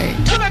the right.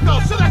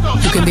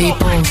 You can be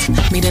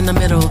both, meet in the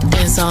middle,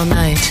 dance all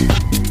night.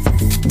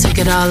 Take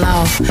it all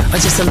off, or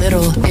just a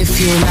little if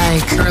you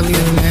like. Earlier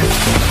than that,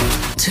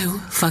 too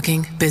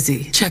fucking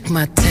busy. Check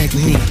my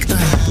technique.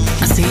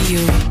 I see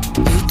you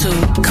too,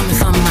 coming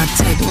from my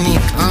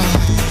technique.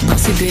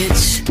 Bossy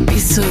bitch, be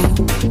too.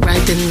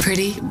 Right then,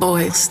 pretty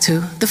boys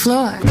to the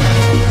floor.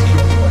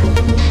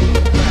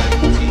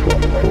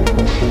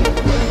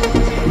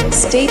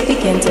 State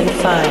begins in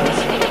 5,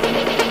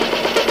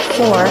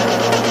 4,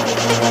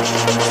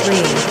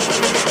 3,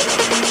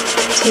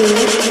 2,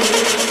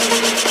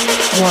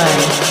 1.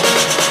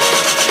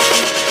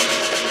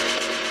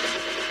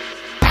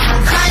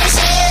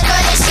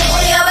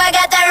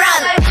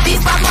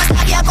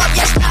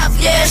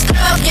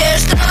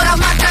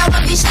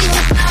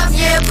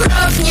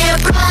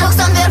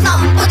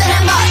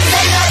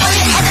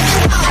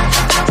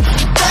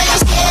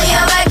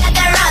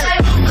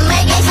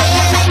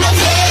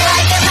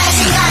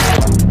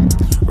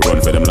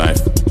 Run for them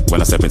life.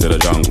 When I step into the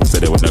jungle, say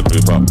they wanna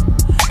group up.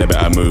 They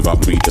better move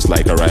up, beat just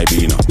like a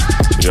Ribena.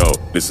 Yo,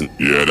 listen,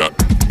 yeah that.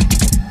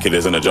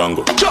 Killers in the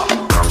jungle.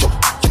 Jungle,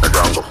 a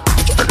jungle,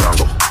 a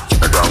jungle,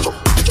 a jungle,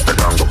 a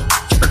jungle,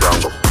 a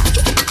jungle.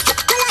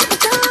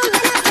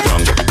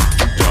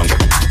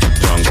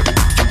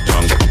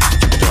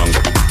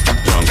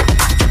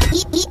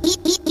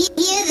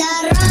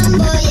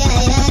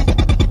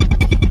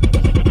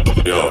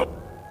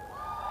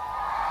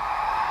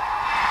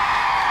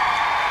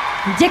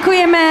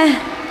 Děkujeme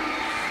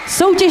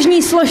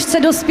soutěžní složce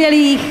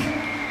dospělých,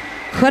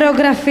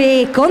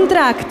 choreografii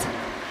Kontrakt.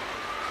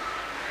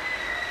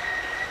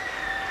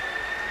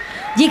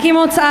 Díky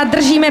moc a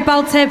držíme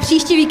palce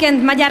příští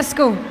víkend v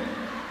Maďarsku.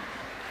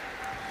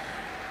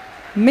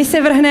 My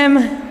se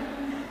vrhneme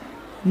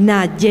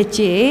na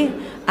děti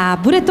a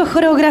bude to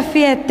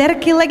choreografie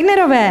Terky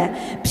Legnerové.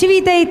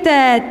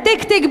 Přivítejte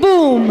Tik Tik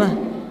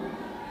Boom!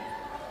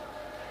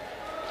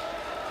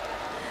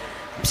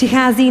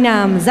 Přichází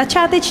nám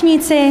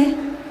začátečníci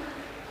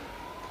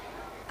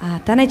a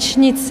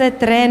tanečnice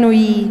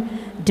trénují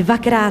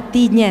 2krát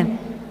týdně.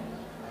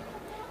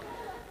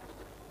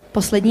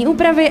 Poslední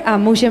úpravy a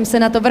můžeme se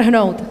na to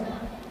vrhnout.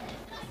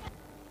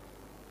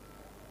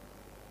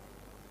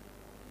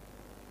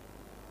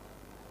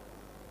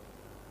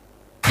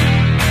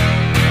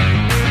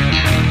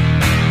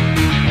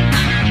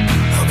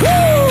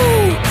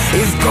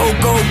 It's go,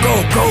 go,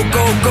 go, go,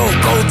 go, go,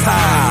 go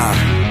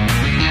time.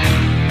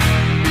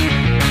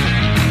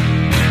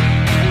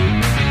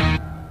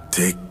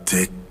 Tick,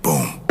 tick,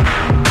 boom.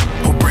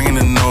 Who bringing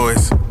the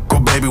noise? Go,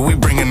 baby, we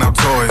bringing our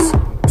toys.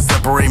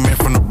 Separate men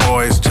from the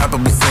boys. Chopper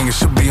be singing,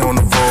 she'll be on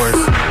the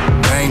voice.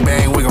 Bang,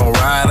 bang, we gon'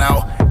 ride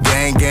out.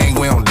 Gang, gang,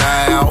 we don't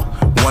die out.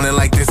 Want it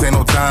like this, ain't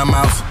no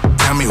timeouts.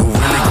 Tell me who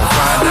really gon'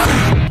 find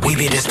out. We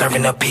be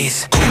disturbing the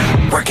peace.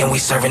 Working, we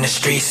serving the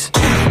streets.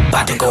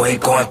 About to go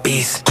ahead, going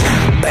beast.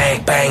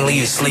 Bang, bang,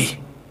 leave you sleep.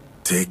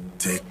 Tick,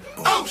 tick,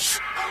 boom. Oh,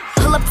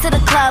 Pull up to the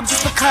club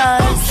just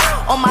because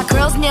all my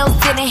girls' nails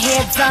getting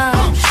hair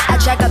done. I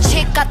drag a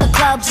chick out the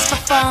club just for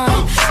fun.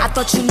 I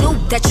thought you knew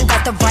that you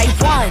got the right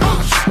one.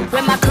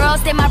 When my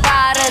girls, they my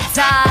ride or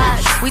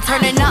die. We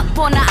turning up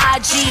on the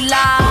IG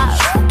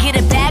live. Get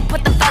it back,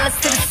 put the fellas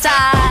to the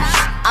side.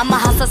 I'm a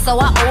hustler, so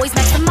I always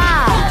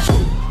maximize.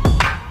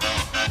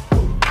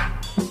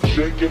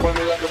 Shake your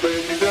body like a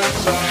baby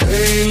dancer.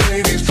 Hey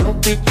ladies,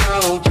 drop it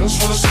down.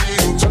 Just wanna see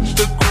you touch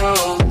the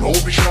ground.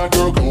 Don't be shy,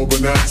 girl, go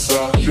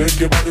bonanza. Shake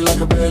your body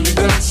like a belly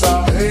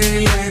dancer.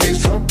 Hey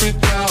ladies, drop it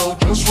down.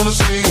 Just wanna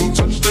see you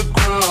touch the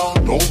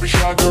ground. Don't be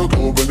shy, girl,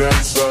 go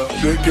bonanza.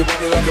 Shake your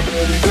body like a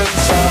belly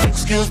dancer.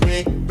 Excuse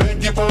me,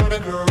 beg your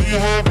pardon, girl. Do you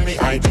have any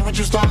idea what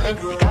you starting,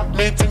 girl? Got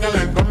me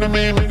tingling, come to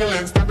me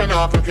mingling, stepping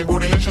off, looking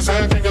bootylicious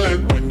and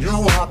tingling. When you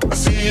walk, I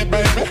see it,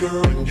 baby,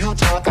 girl. When you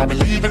talk, I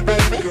believe it,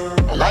 baby, girl.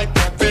 I like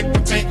that thick,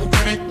 petite, and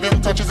pretty, little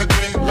touches of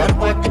ditty. Let it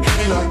work the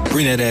kitty like.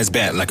 Bring that ass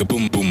back like a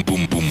boom, boom,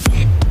 boom, boom,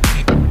 boom.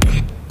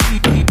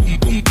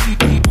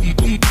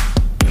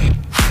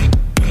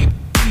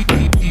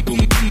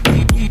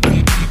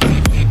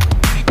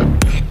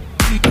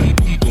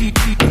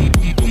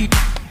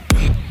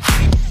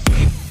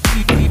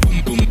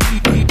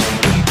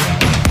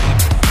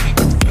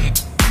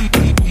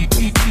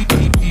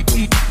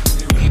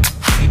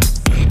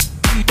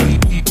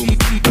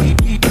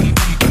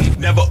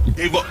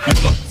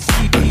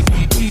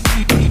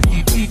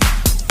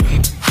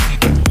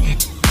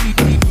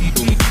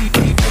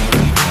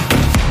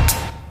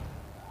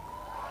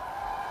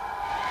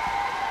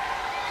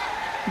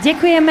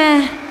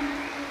 Děkujeme.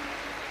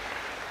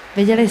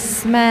 Viděli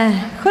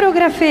jsme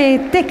choreografii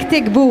Tick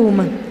Tick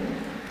Boom.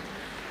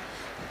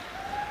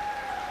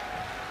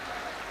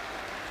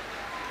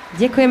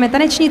 Děkujeme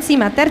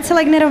tanečnicím a Terce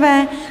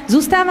Legnerové.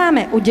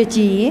 Zůstáváme u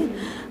dětí,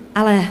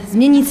 ale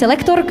změní se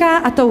lektorka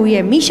a tou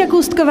je Míša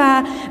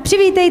Kůstková.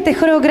 Přivítejte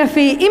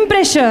choreografii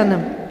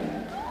Impression.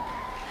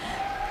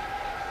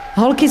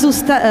 Holky,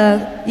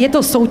 je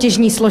to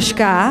soutěžní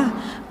složka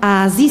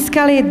a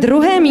získali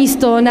 2.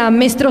 místo na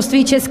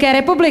mistrovství České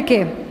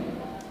republiky.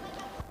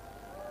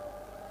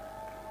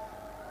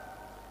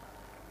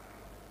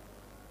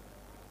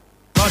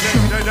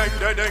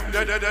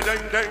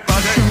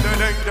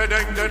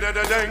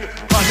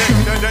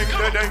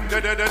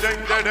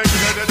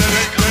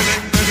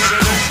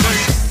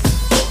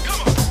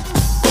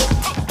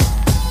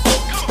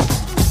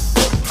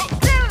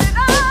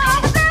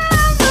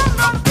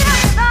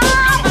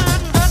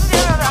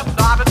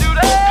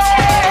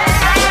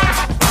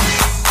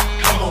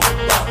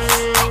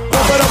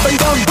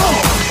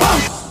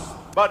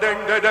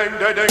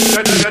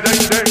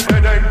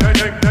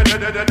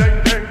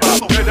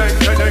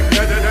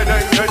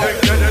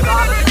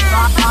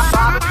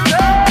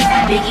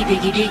 Biggie,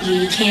 biggie,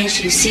 biggie,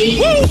 can't you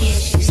see?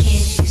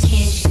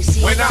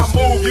 When I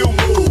move, you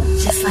move.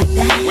 Just like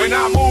that. When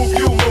I move,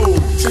 you move.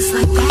 Just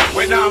like that.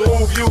 When I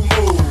move, you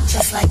move.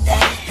 Just like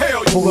that.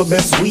 Hell, Pull the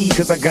best weed,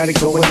 cause I got it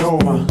going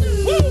on.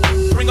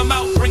 Bring 'em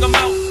out, bring 'em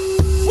out.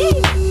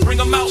 Bring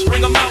 'em out,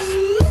 bring 'em out.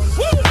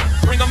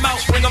 Bring 'em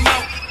out, bring 'em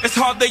out. It's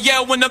hard to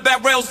yell when the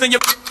barrel's in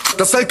your...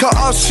 Das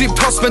LKA schiebt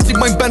Hass, wenn sie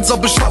mein Benzer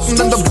beschatten.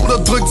 Denn der Bruder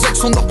drückt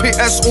 600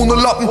 PS ohne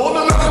Lappen.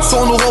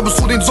 Zornrohr bis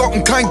zu den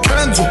Socken, kein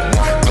Kenzo.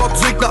 Gott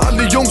segne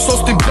alle Jungs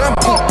aus dem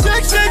Tempo.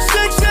 Shake, shake,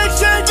 shake, shake,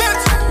 shake it.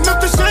 Mach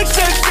das shake,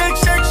 shake, shake,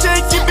 shake,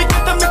 shake. Gib mir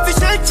Geld, damit sie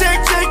shake,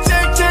 shake, shake,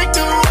 shake, shake,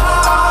 du.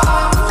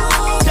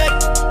 Shake.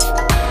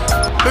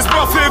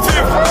 Laisse-moi faire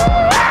vivre.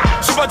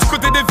 Je vais du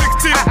côté des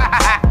victimes.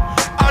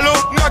 Allô,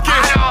 Naké.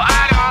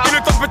 Il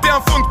est temps de péter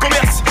un fonds de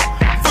commerce.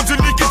 Faut du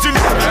liquide, du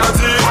liquide. Rien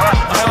dit,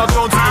 rien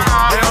entendu.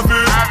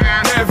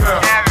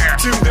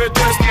 Tu me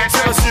détestes,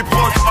 c'est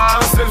réciproque.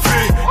 Un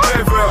selfie,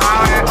 never.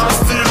 Un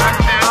style,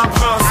 un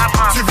prince.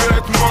 Tu veux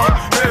être moi,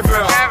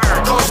 never.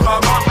 Quand je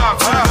rappe,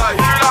 tu like.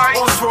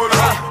 On se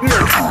follow,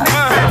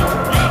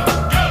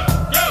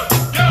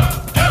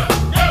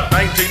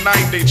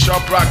 1990,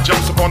 Sharp Rock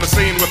jumps upon the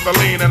scene with the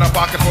lean and a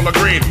pocket full of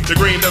green. The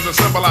green doesn't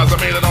symbolize I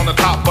made it on the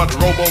top, but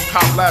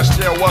RoboCop last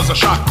year was a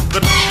shock.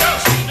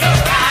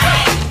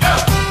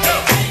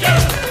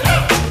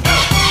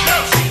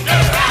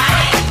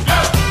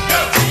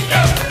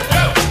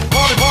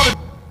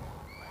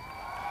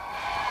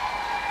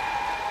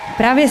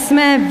 Právě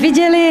jsme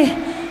viděli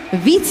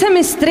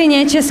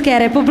vícemistryně České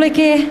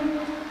republiky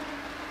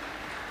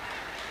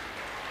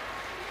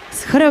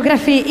s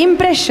choreografií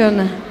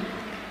Impression.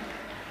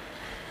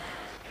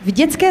 V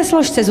dětské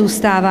složce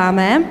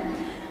zůstáváme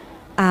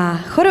a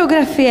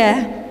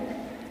choreografie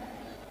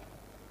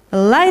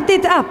Light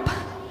It Up.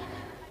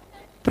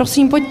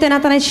 Prosím, pojďte na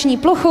taneční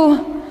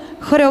plochu.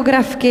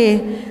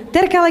 Choreografky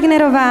Terka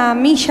Legnerová,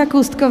 Míša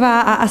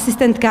Kůstková a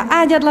asistentka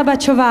Áďa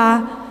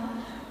Dlabačová.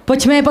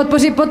 Pojďme je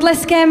podpořit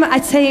potleskem,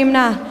 ať se jim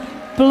na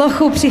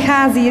plochu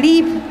přichází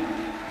líp.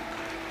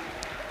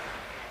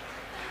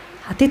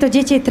 A tyto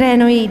děti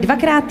trénují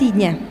 2krát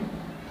týdně.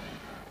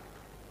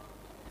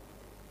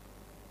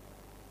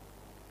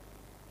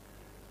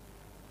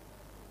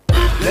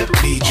 Let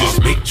me just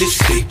make this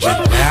statement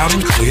loud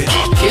and clear.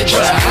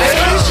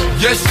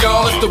 Yes,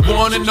 y'all, it's the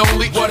one and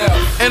only. What up?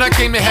 And I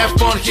came to have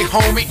fun here,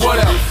 homie. What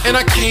up? And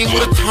I came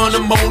with a ton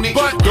of money.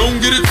 But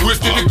don't get it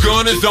twisted, the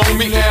gun is on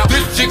me. Now,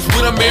 this chick's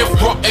with a man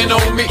frontin'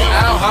 on me.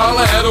 I'll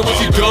holler at her when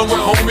she done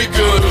with homie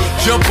good.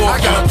 Jump off,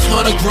 I got a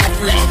ton of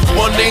girlfriends.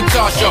 One named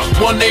Tasha,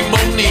 one named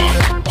Monique.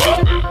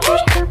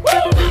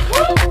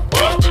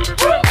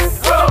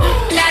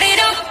 Light it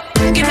up.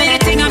 Give me the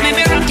thing, I made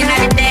me rockin' at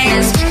the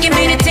dance. Give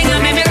me the thing, I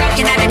made me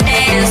rockin' at the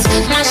dance.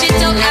 Now she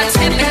talk, I'm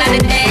steppin' at the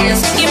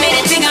dance. Give me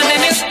the thing, I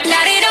made me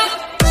light it up.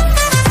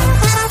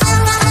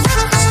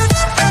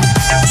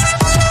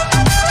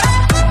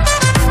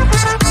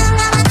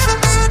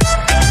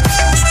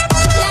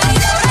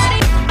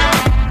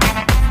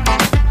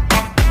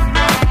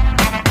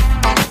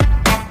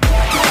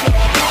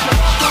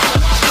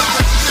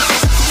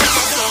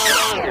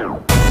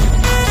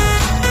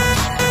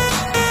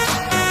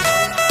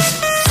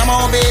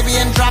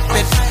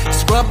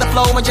 Scrub the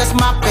floor and just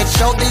mop it.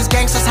 Show these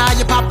gangsters how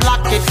you pop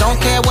lock it. Don't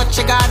care what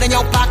you got in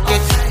your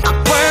pocket. I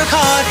work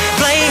hard,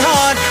 play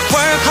hard,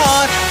 work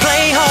hard,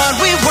 play hard.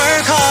 We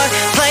work hard,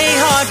 play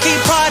hard, keep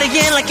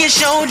partying like it's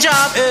your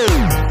job.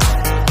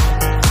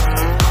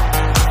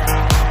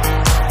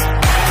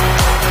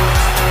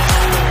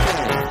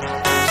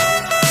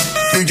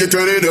 DJ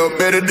turn it up,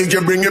 better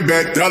DJ bring it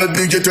back. Tell the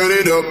DJ turn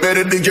it up,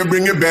 better DJ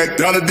bring it back.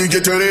 Tell the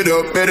DJ turn it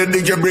up, better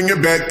DJ bring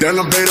it back. Tell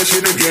them play that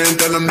shit again.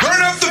 Tell them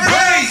turn up the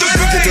bass.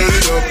 DJ turn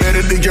it up,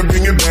 better DJ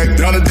bring it back.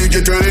 Tell the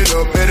DJ turn it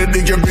up, better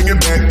DJ bring it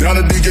back. Tell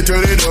the DJ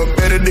turn it up,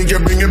 better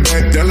DJ bring it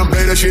back. Tell them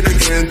play that shit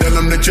again, tell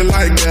them that you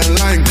like that.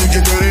 Like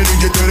DJ turn it,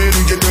 DJ turn it,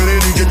 DJ turn it,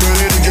 DJ turn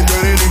it, DJ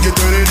turn it, DJ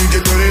turn it, DJ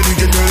turn it,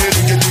 DJ turn it,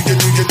 DJ DJ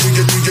DJ DJ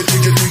DJ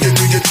DJ DJ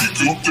DJ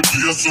DJ up the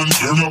PS and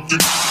turn up the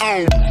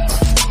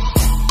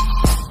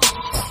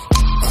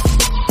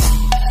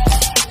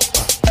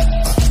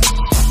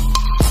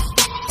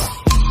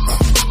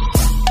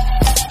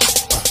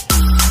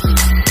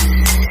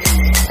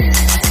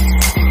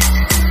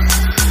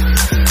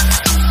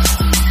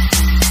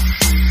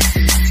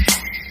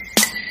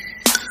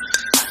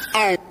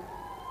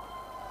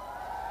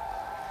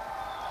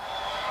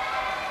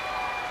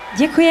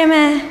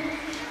Děkujeme.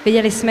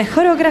 Viděli jsme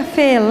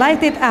choreografii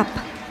Light It Up.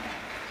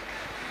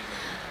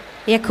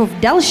 Jako v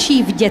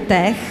další v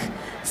dětech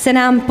se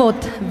nám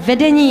pod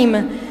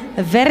vedením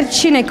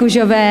Verči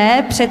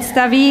Nekužové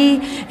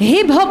představí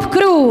Hip Hop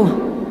Crew.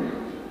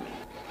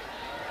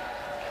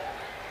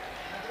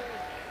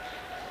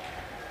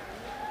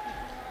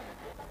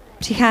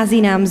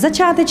 Přichází nám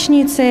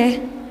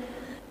začátečníci,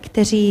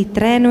 kteří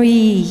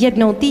trénují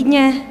jednou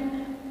týdně,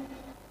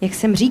 jak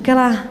jsem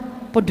říkala,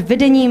 pod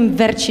vedením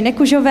Verči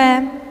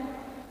Nekužové.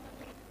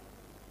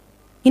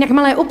 Jinak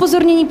malé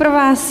upozornění pro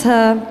vás,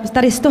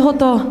 tady z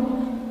tohoto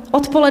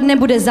odpoledne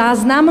bude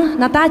záznam,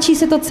 natáčí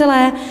se to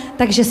celé,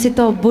 takže si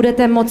to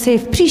budete moci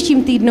v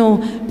příštím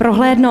týdnu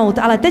prohlédnout.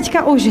 Ale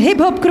teďka už Hip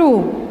Hop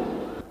Crew.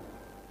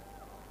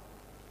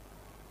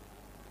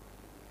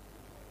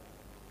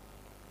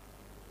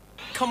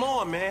 Come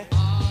on, man.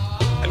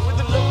 And with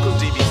the local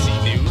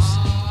DBC news,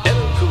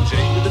 LL Cool J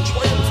with a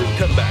triumphant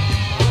comeback.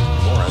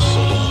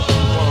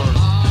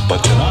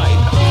 But tonight,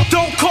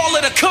 don't call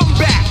it a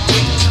comeback.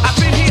 I've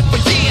been here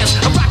for years.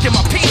 I'm rocking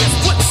my pants,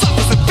 putting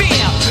suckers in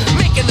fear,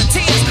 making the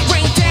tears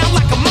rain down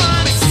like a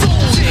mine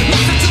explosion.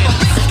 Listen to the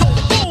bass go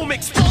boom,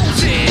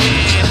 explosion.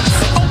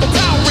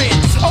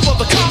 Overpowering over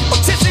the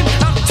competition.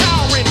 I'm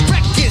towering,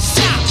 wrecking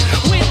shop.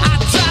 When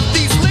I drop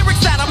these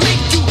lyrics that'll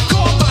make you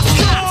call the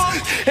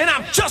shots, and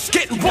I'm just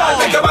getting warm.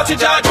 Think about your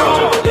job.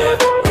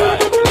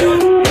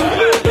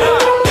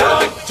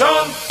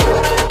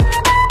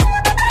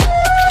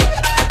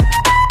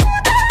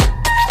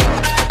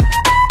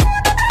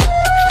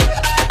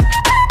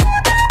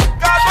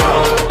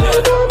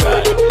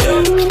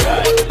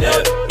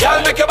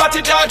 Y'all make your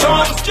body jump,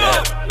 jump,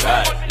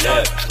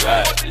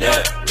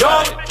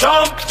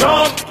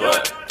 jump.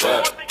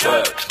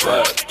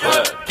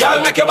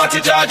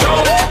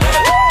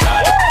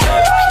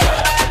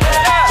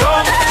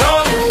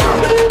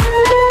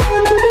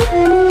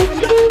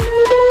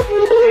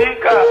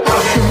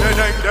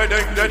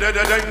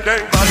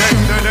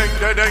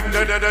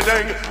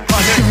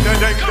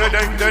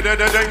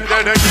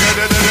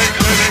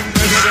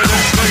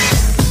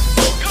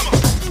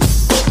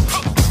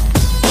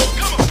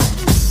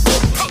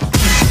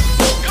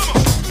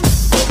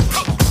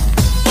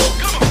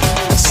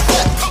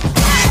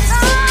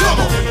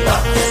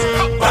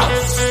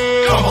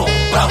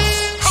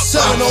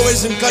 Sound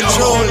always in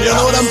control, you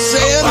know what I'm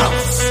saying?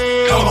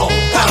 Come on,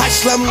 I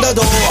slam the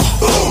door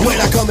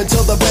when I come into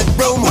the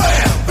bedroom,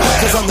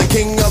 cause I'm the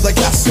king of the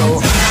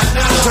castle.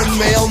 Turn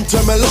me on,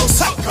 turn me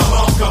loose.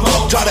 Come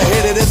on, try to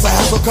hit it, it's a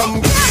hassle.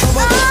 Come get some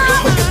of this.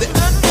 Look at this.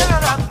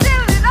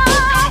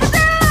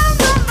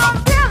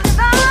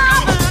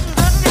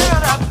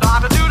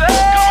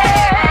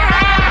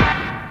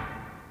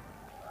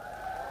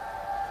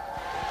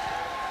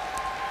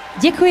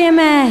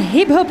 Děkujeme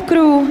Hip Hop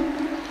Crew.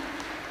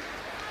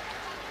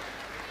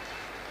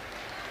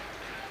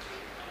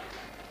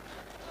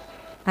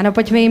 Ano,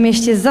 pojďme jim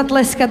ještě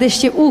zatleskat,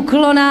 ještě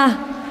úklona.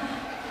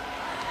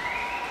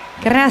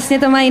 Krásně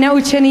to mají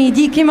naučený,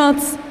 díky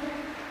moc.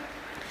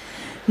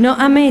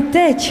 No a my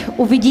teď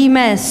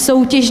uvidíme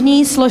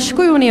soutěžní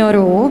složku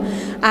juniorů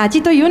a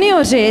tito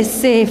junioři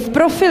si v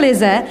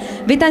profilize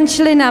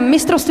vytančili na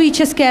mistrovství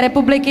České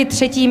republiky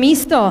 3.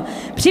 místo.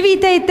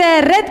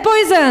 Přivítejte Red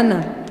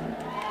Poison!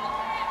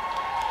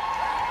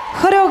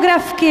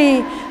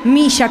 Choreografky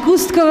Míša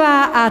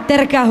Kůstková a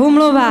Terka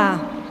Humlová.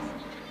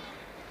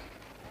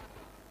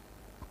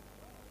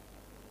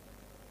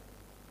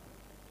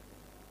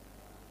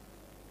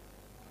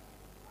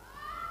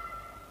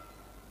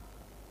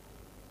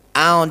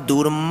 I don't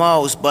do the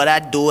most, but I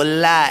do a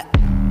lot.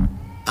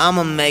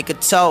 I'ma make a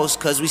toast,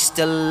 cause we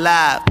still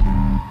alive.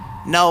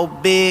 No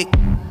big,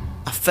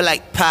 I feel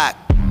like Pac.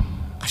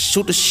 I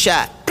shoot a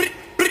shot.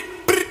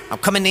 I'm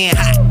coming in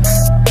hot.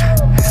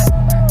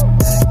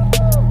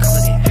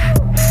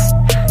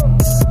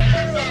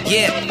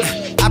 Yeah,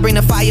 I bring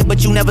the fire,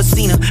 but you never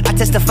seen her. I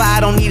testify,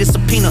 I don't need a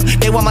subpoena.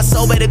 They want my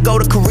soul, better go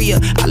to Korea.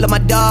 I love my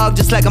dog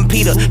just like I'm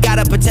Peter.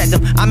 Gotta protect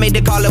him. I made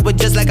the call up, but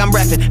just like I'm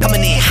rapping.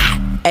 Coming in hot.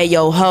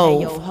 Ayo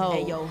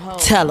ho,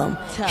 tell him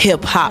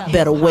hip hop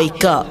better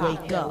wake up.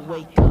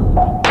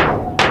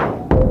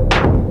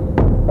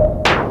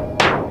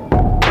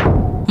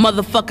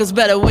 Motherfuckers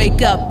better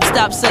wake up,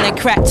 stop selling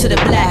crack to the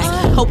black.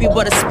 Hope you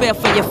bought a spare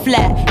for your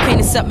flat.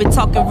 Can't accept me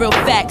talking real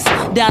facts.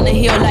 Down the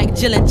hill like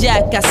Jill and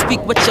Jack, I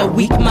speak what your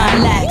weak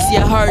mind lacks.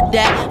 You heard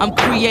that? I'm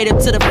creative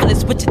to the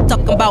fullest. What you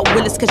talking about,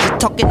 Willis? Cause you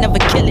talking, never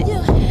kill it.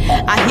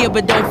 I hear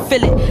but don't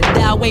feel it.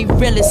 Thou ain't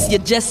realist, you're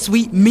just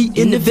sweet meat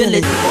in the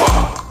village.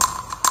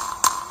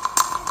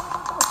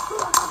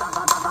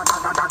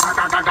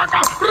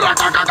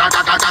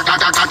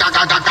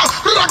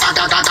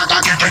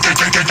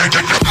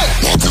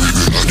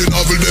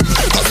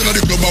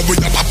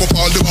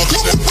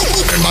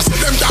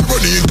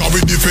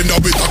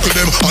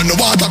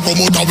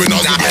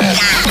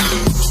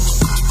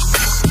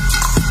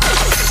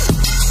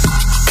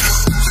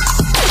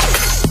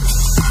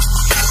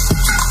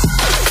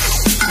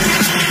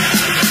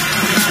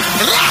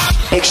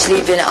 Ik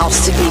sliep in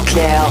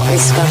afstudeerklær,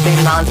 risker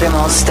ved andre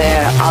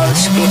monster.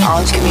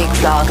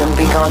 Alskemikflagen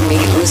begår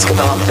mig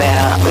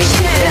uskebomber. Ik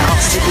sliep in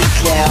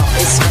afstudeerklær,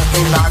 risker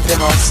ved andre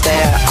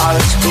monster.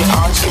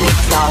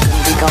 Alskemikflagen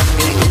begår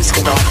mig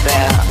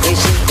uskebomber. Ik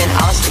sliep in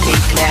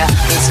afstudeerklær,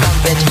 risker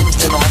ved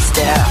andre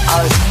monster.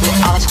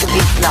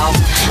 Alskemikflagen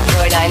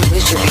begår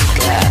mig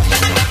uskebomber.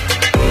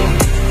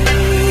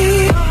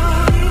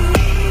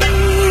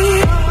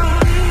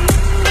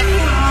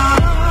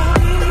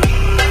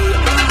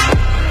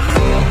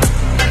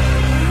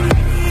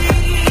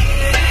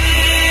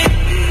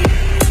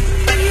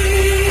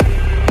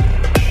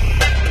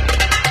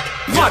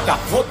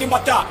 Вот и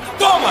мота,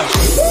 Томаш!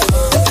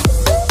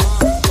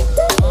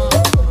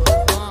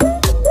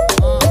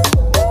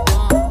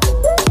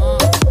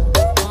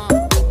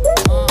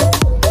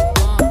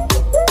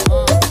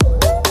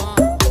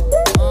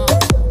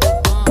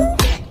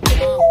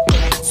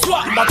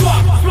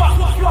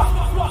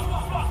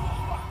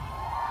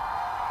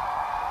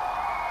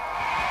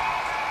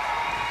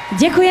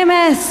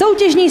 Děkujeme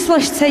soutěžní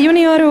složce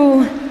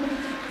juniorů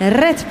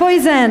Red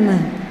Poison.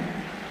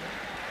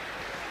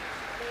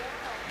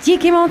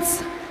 Díky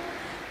moc.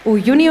 U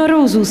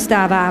juniorů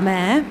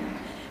zůstáváme.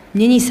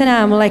 Mění se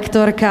nám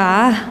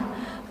lektorka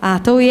a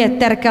tou je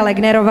Terka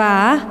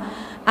Legnerová.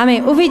 A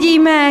my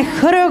uvidíme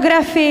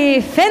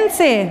choreografii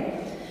Fancy.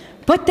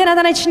 Pojďte na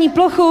taneční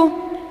plochu.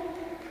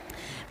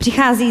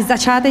 Přichází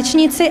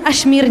začátečníci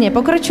až mírně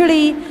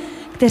pokročilí,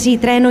 kteří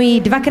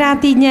trénují 2krát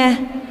týdně.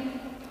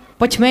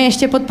 Pojďme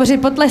ještě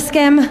podpořit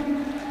potleskem.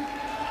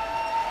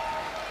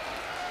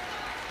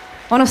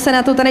 Ono se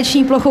na tu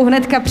taneční plochu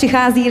hnedka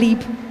přichází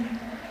líp.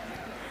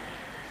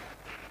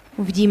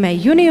 Uvidíme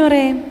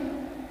juniory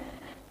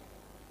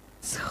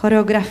s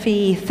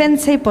choreografií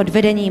Fancy pod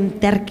vedením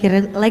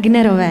Terky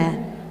Legnerové.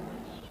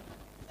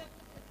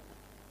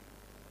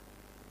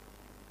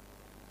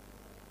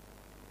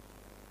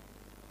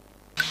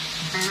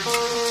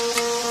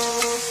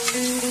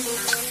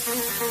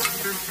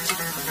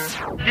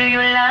 Do you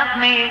love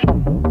me?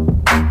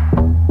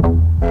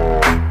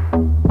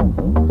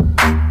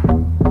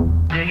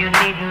 Do you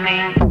need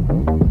me?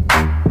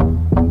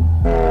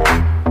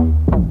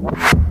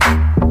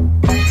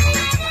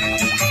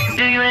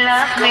 Do you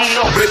love me?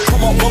 Babe,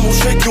 komm mal, vamos,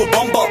 shake your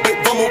bamba. Babe,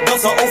 vamos,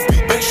 dansa auf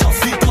Beat. Babe, Schatz,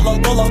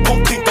 $4,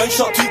 komm, trink ein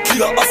Shot.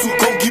 Tequila, Asu,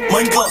 komm, gib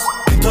mein Glas.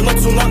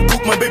 International,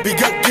 guck, mein Baby,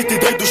 Geld geht die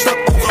Dreh durch Stadt.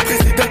 Aura,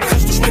 Präsident,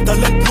 recht durch mit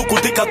Talent. Loco,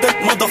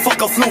 dekadent,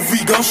 Motherfucker, Flow,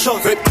 wie ganz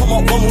Schatz. Babe, komm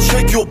mal, vamos,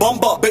 shake your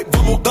bamba. Babe,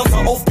 vamos, dansa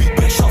auf Beat.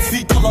 Babe, Schatz,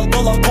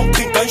 $4, komm,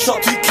 trink ein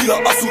Shot. Tequila,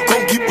 Asu,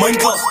 komm, gib mein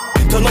Glas.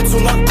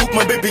 International, guck,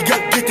 mein Baby,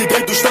 Geld geht die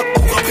Dreh durch Stadt.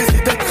 Aura,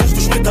 Präsident, recht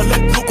durch mit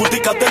Talent. Loco,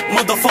 dekadent,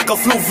 Motherfucker,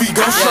 Flow, wie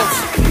ganz Schatz.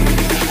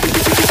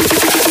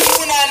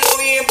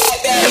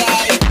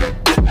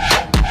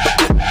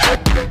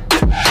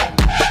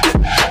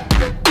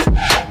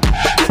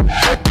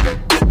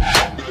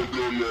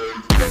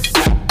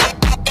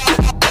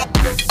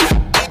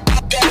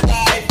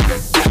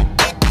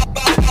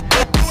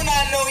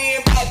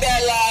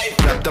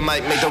 Grab the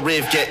mic, make the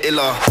rave get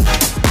iller.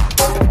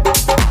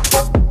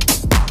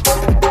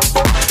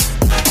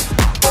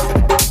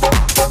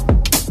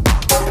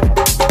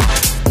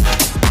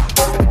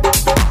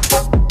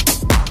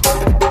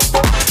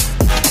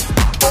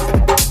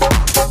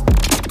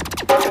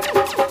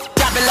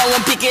 Drop it low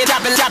and pick it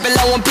up, drop it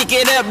low and pick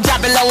it up,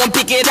 drop it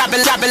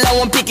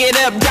low and pick it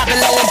up, drop it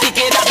low and pick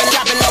it up,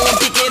 drop it low and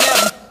pick it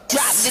up.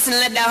 Drop this and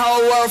let the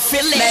whole world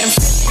feel it. Let 'em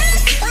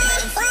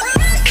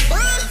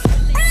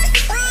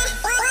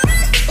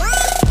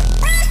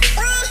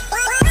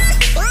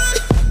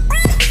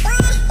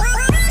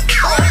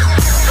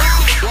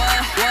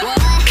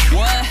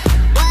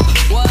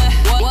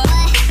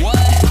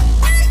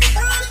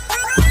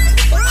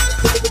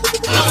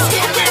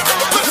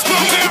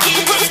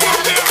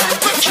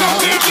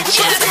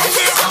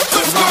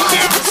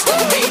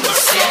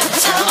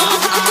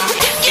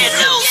Get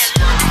loose.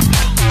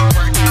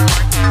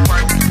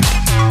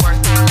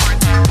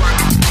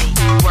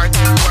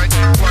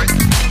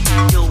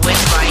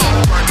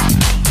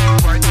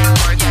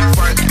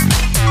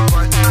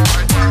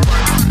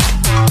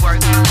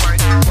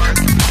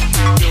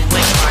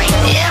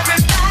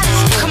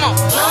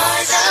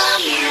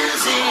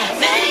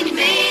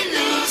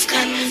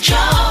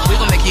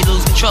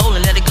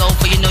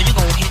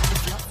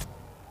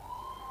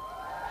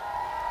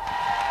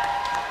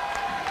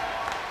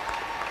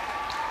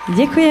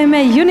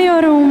 Děkujeme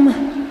juniorům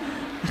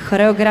a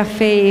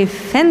choreografii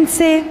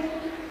Fancy.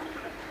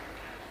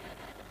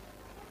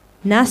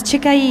 Nás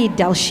čekají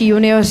další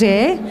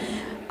junioři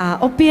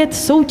a opět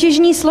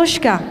soutěžní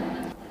složka.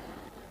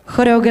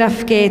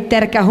 Choreografky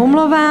Terka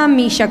Humlová,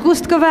 Míša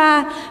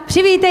Kůstková,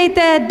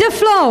 přivítejte The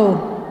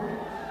Flow.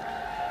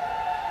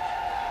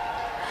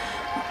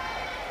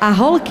 A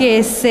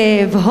holky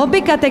si v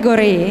hobby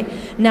kategorii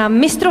na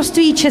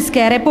mistrovství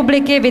České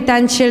republiky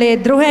vytančily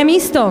 2.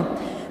 místo.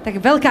 Tak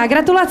velká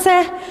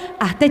gratulace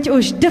a teď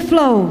už The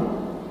Flow.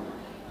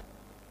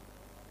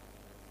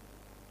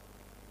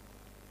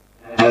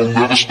 Don't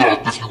never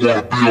stop if you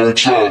wanna be on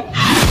top.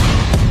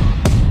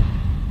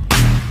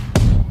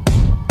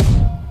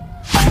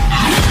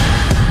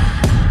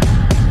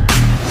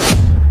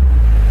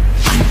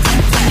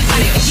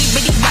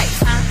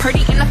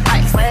 Pretty in the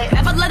face,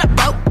 never let a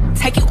broke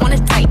take you on a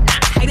date.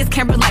 Haters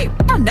can't relate,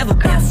 I'll never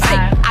be a fake.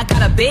 I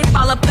got a big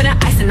baller putting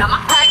icing on my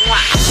pack.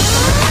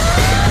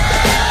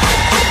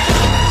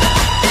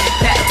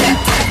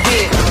 That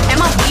big.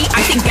 MLB,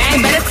 icy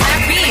gang, better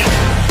tap in.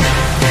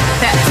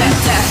 That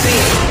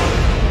big.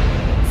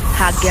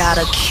 I got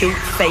a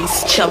cute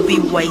face, chubby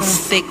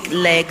waist, thick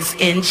legs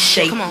in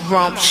shape,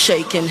 rump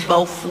shaking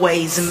both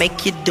ways,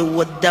 make you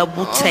do a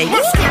double take.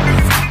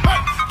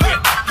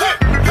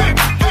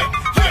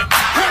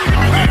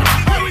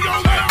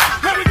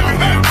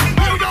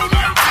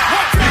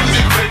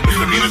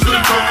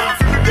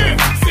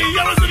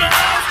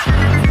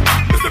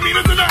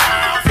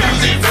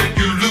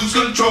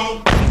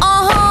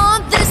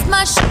 This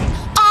my shit.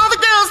 All the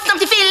girls come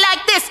to feel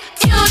like this.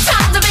 Few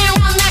times I've been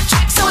on that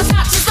track, so it's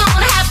not just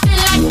gonna happen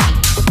like that.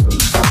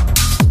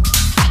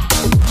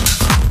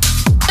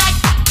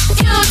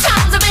 Few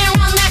times I've been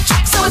on that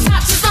track, so it's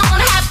not just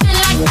gonna happen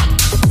like that.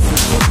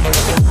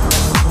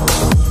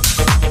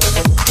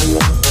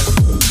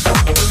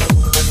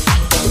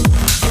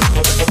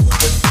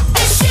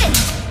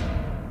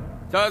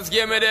 Just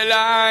give me the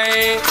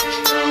line.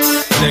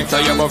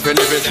 Sector, you're buffing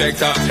every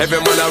sector. Every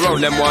man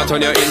around them want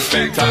on your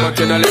inspector. But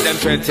you know let them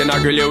threaten, I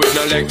grill you with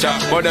no lecture.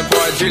 But them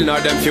for a drill, now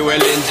them fuel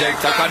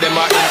injector. Cause them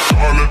are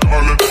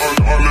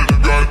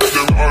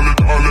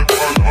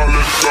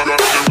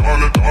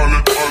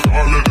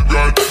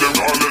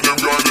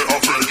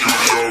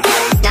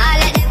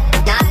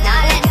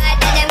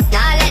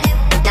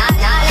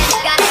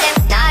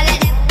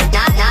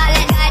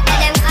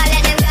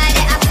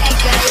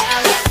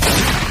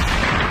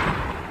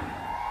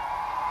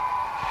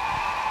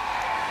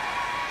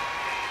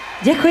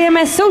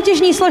Děkujeme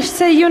soutěžní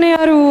složce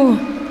juniorů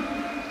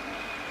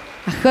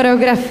a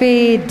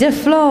choreografii The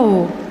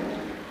Flow.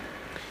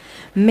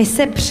 My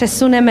se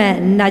přesuneme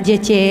na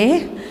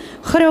děti.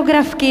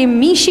 Choreografky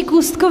Míši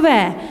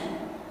Kůstkové.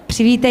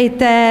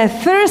 Přivítejte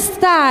First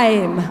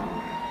Time.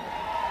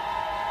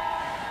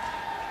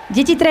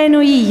 Děti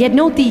trénují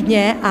jednou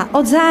týdně a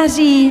od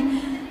září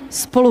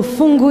spolu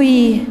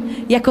fungují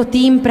jako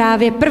tým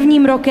právě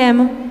 1.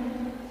 rokem.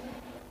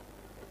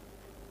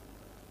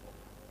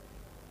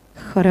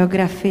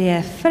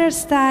 Choreografie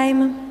First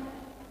Time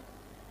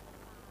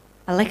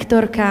a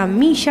lektorka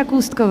Míša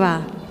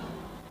Kůstková.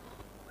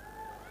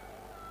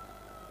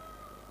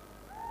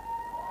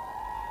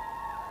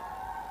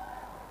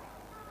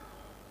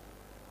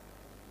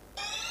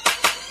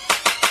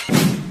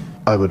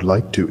 I would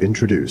like to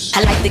introduce. I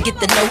like to get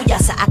to know ya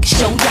so I can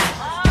show ya.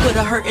 Put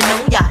a hurtin'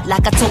 on ya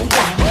like I told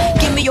ya.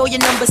 Give me all your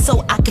numbers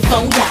so I can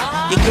phone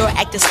ya. Your girl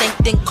acting stank,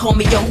 then call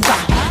me over.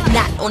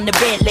 Not on the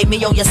bed, lay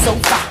me on your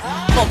sofa.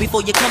 Call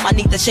before you come, I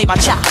need to shave my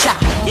chop.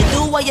 You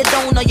do or you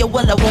don't, or you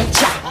will, I won't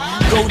chop.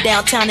 Go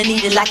downtown and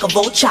eat it like a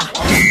vulture.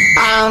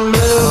 I'm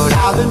blue,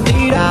 I've been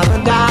beat, I've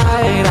been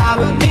died, I've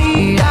been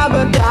beat, I've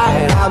been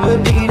died, I've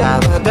been beat,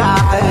 I've been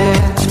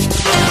died.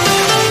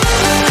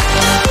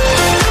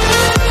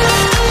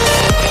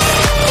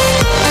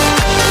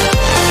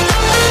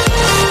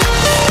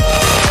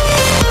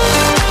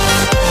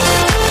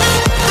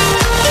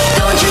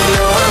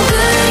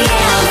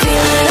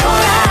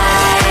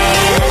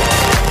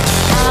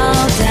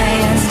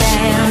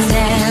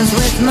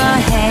 My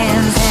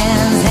hands,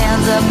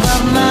 hands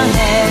above my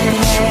head,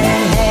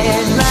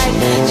 like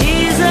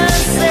Jesus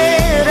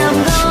said I'm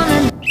gonna.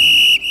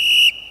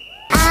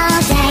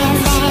 I'll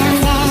dance,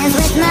 dance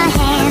with my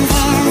hands,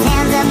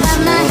 hands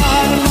above my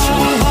head,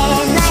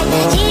 like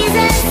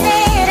Jesus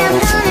said I'm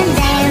gonna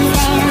dance,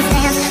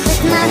 dance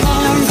with my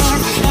hands,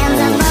 hands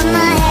above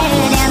my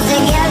head, dance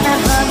together,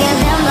 forgive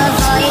him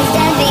before he's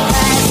dead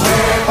because.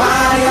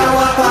 Vaya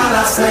agua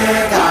para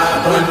seca,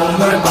 todo el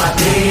mundo en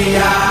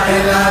pastilla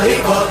en la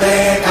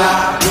discoteca.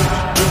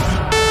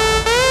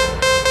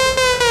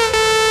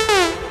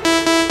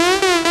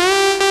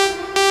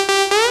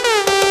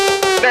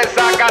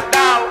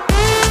 Desacatado.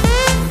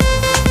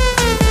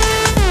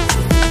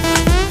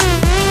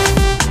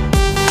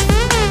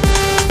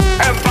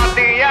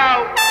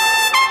 Empatillado.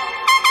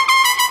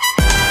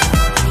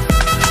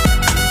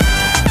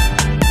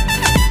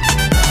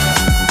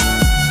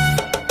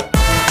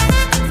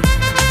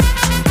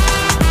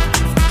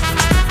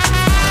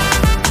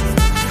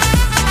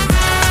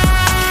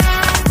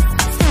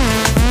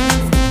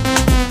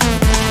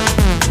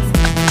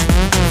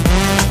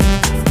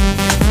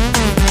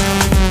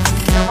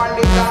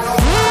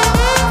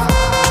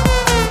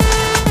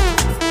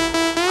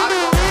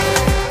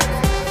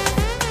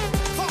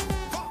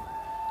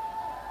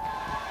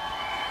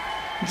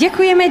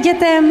 Děkujeme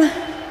dětem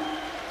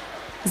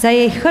za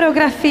jejich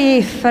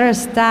choreografii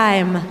First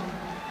Time.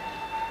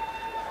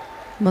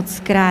 Moc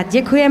krát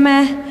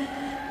děkujeme.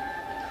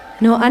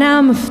 No a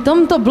nám v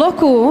tomto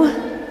bloku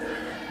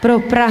pro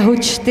Prahu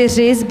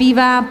 4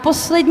 zbývá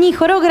poslední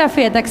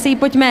choreografie, tak si ji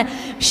pojďme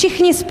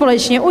všichni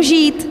společně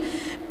užít.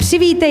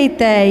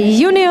 Přivítejte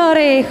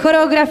juniory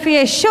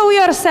choreografie Show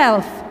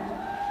Yourself.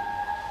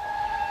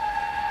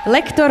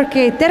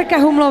 Lektorky Terka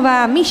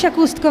Humlová, Míša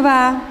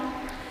Kůstková.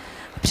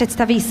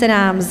 Představí se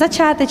nám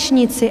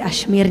začátečníci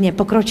až mírně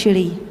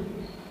pokročilí.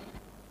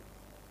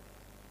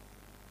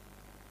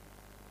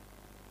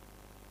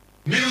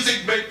 Music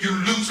make you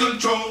lose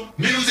control.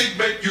 Music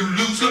make you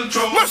lose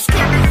control.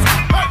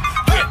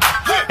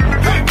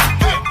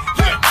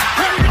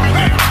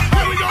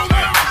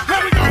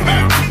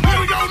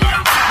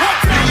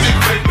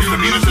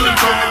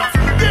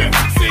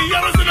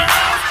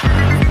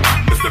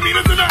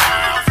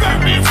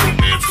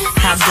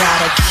 I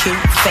got a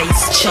cute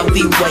face,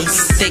 chubby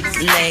waist, thick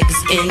legs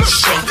in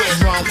shape,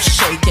 rump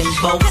shaking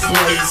both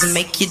ways,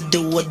 make you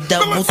do a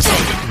double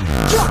take.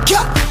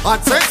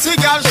 Hot sexy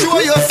girl, show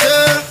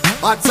yourself.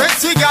 Hot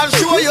sexy girl,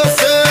 show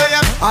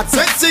yourself. Hot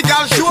sexy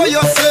girl, show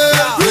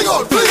yourself. Bring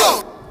out, bring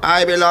out.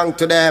 I belong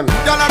to them.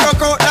 Girl, I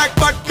rock out like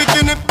mad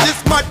bikini.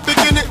 This mad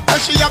bikini,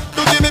 and she have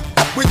to give me.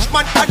 Which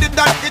man I did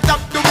that? It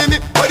have to be me.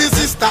 But the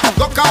sister,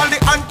 go call the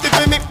auntie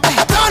for me.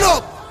 Turn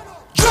up,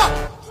 drop.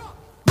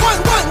 One,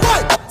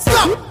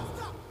 stop.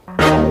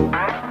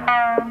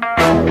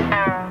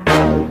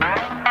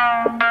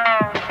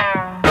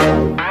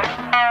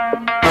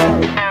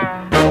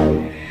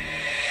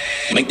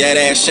 Make that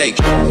ass shake.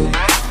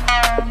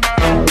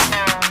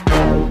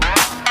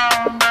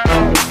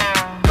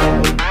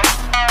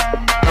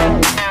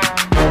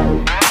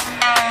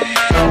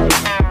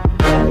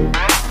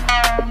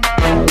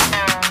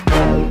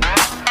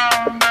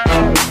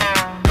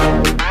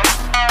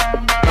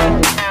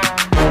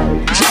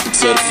 Drop it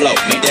to the floor,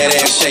 make that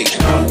ass shake.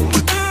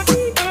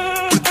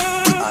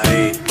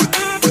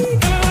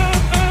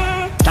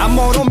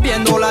 Estamos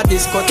rompiendo la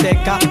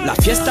discoteca, la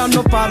fiesta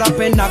no para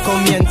apenas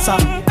comienza.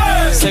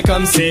 C'est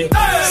comme si,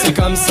 c'est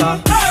comme ça,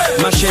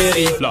 ma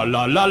chérie. La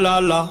la la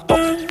la la.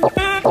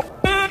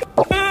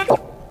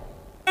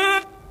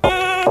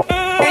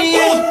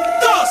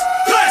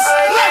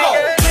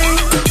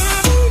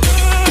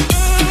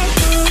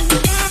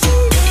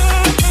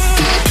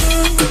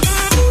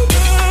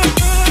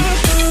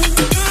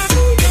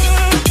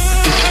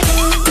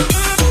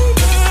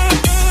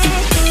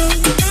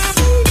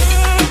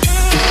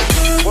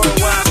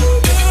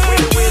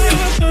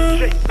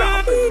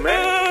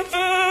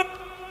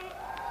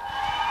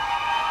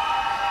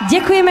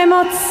 Děkujeme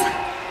moc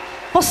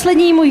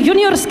poslednímu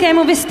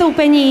juniorskému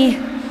vystoupení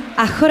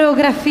a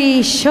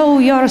choreografii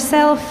Show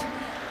Yourself.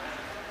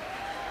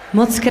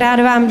 Moc krát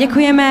vám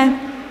děkujeme.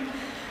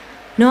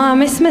 No a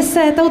my jsme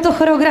se touto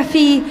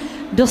choreografií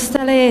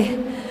dostali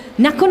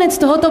na konec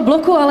tohoto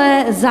bloku,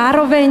 ale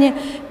zároveň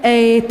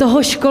i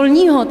toho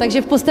školního,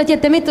 takže v podstatě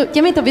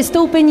těmito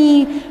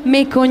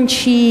vystoupeními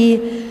končí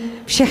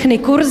všechny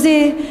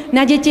kurzy.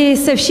 Na děti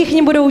se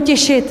všichni budou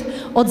těšit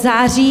od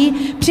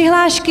září.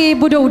 Přihlášky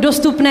budou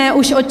dostupné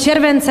už od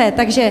července,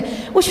 takže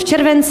už v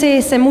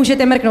červenci se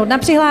můžete mrknout na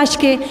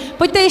přihlášky.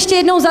 Pojďte ještě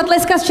jednou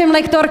zatleskat všem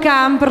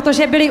lektorkám,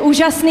 protože byli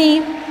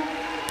úžasný.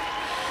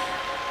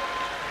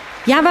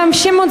 Já vám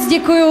všem moc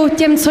děkuju,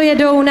 těm, co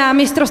jedou na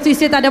mistrovství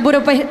světa do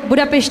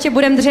Budapeště,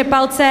 budem držet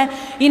palce.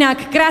 Jinak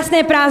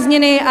krásné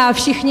prázdniny a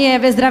všichni je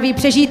ve zdraví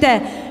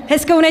přežijte.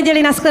 Hezkou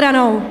neděli,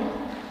 nashledanou.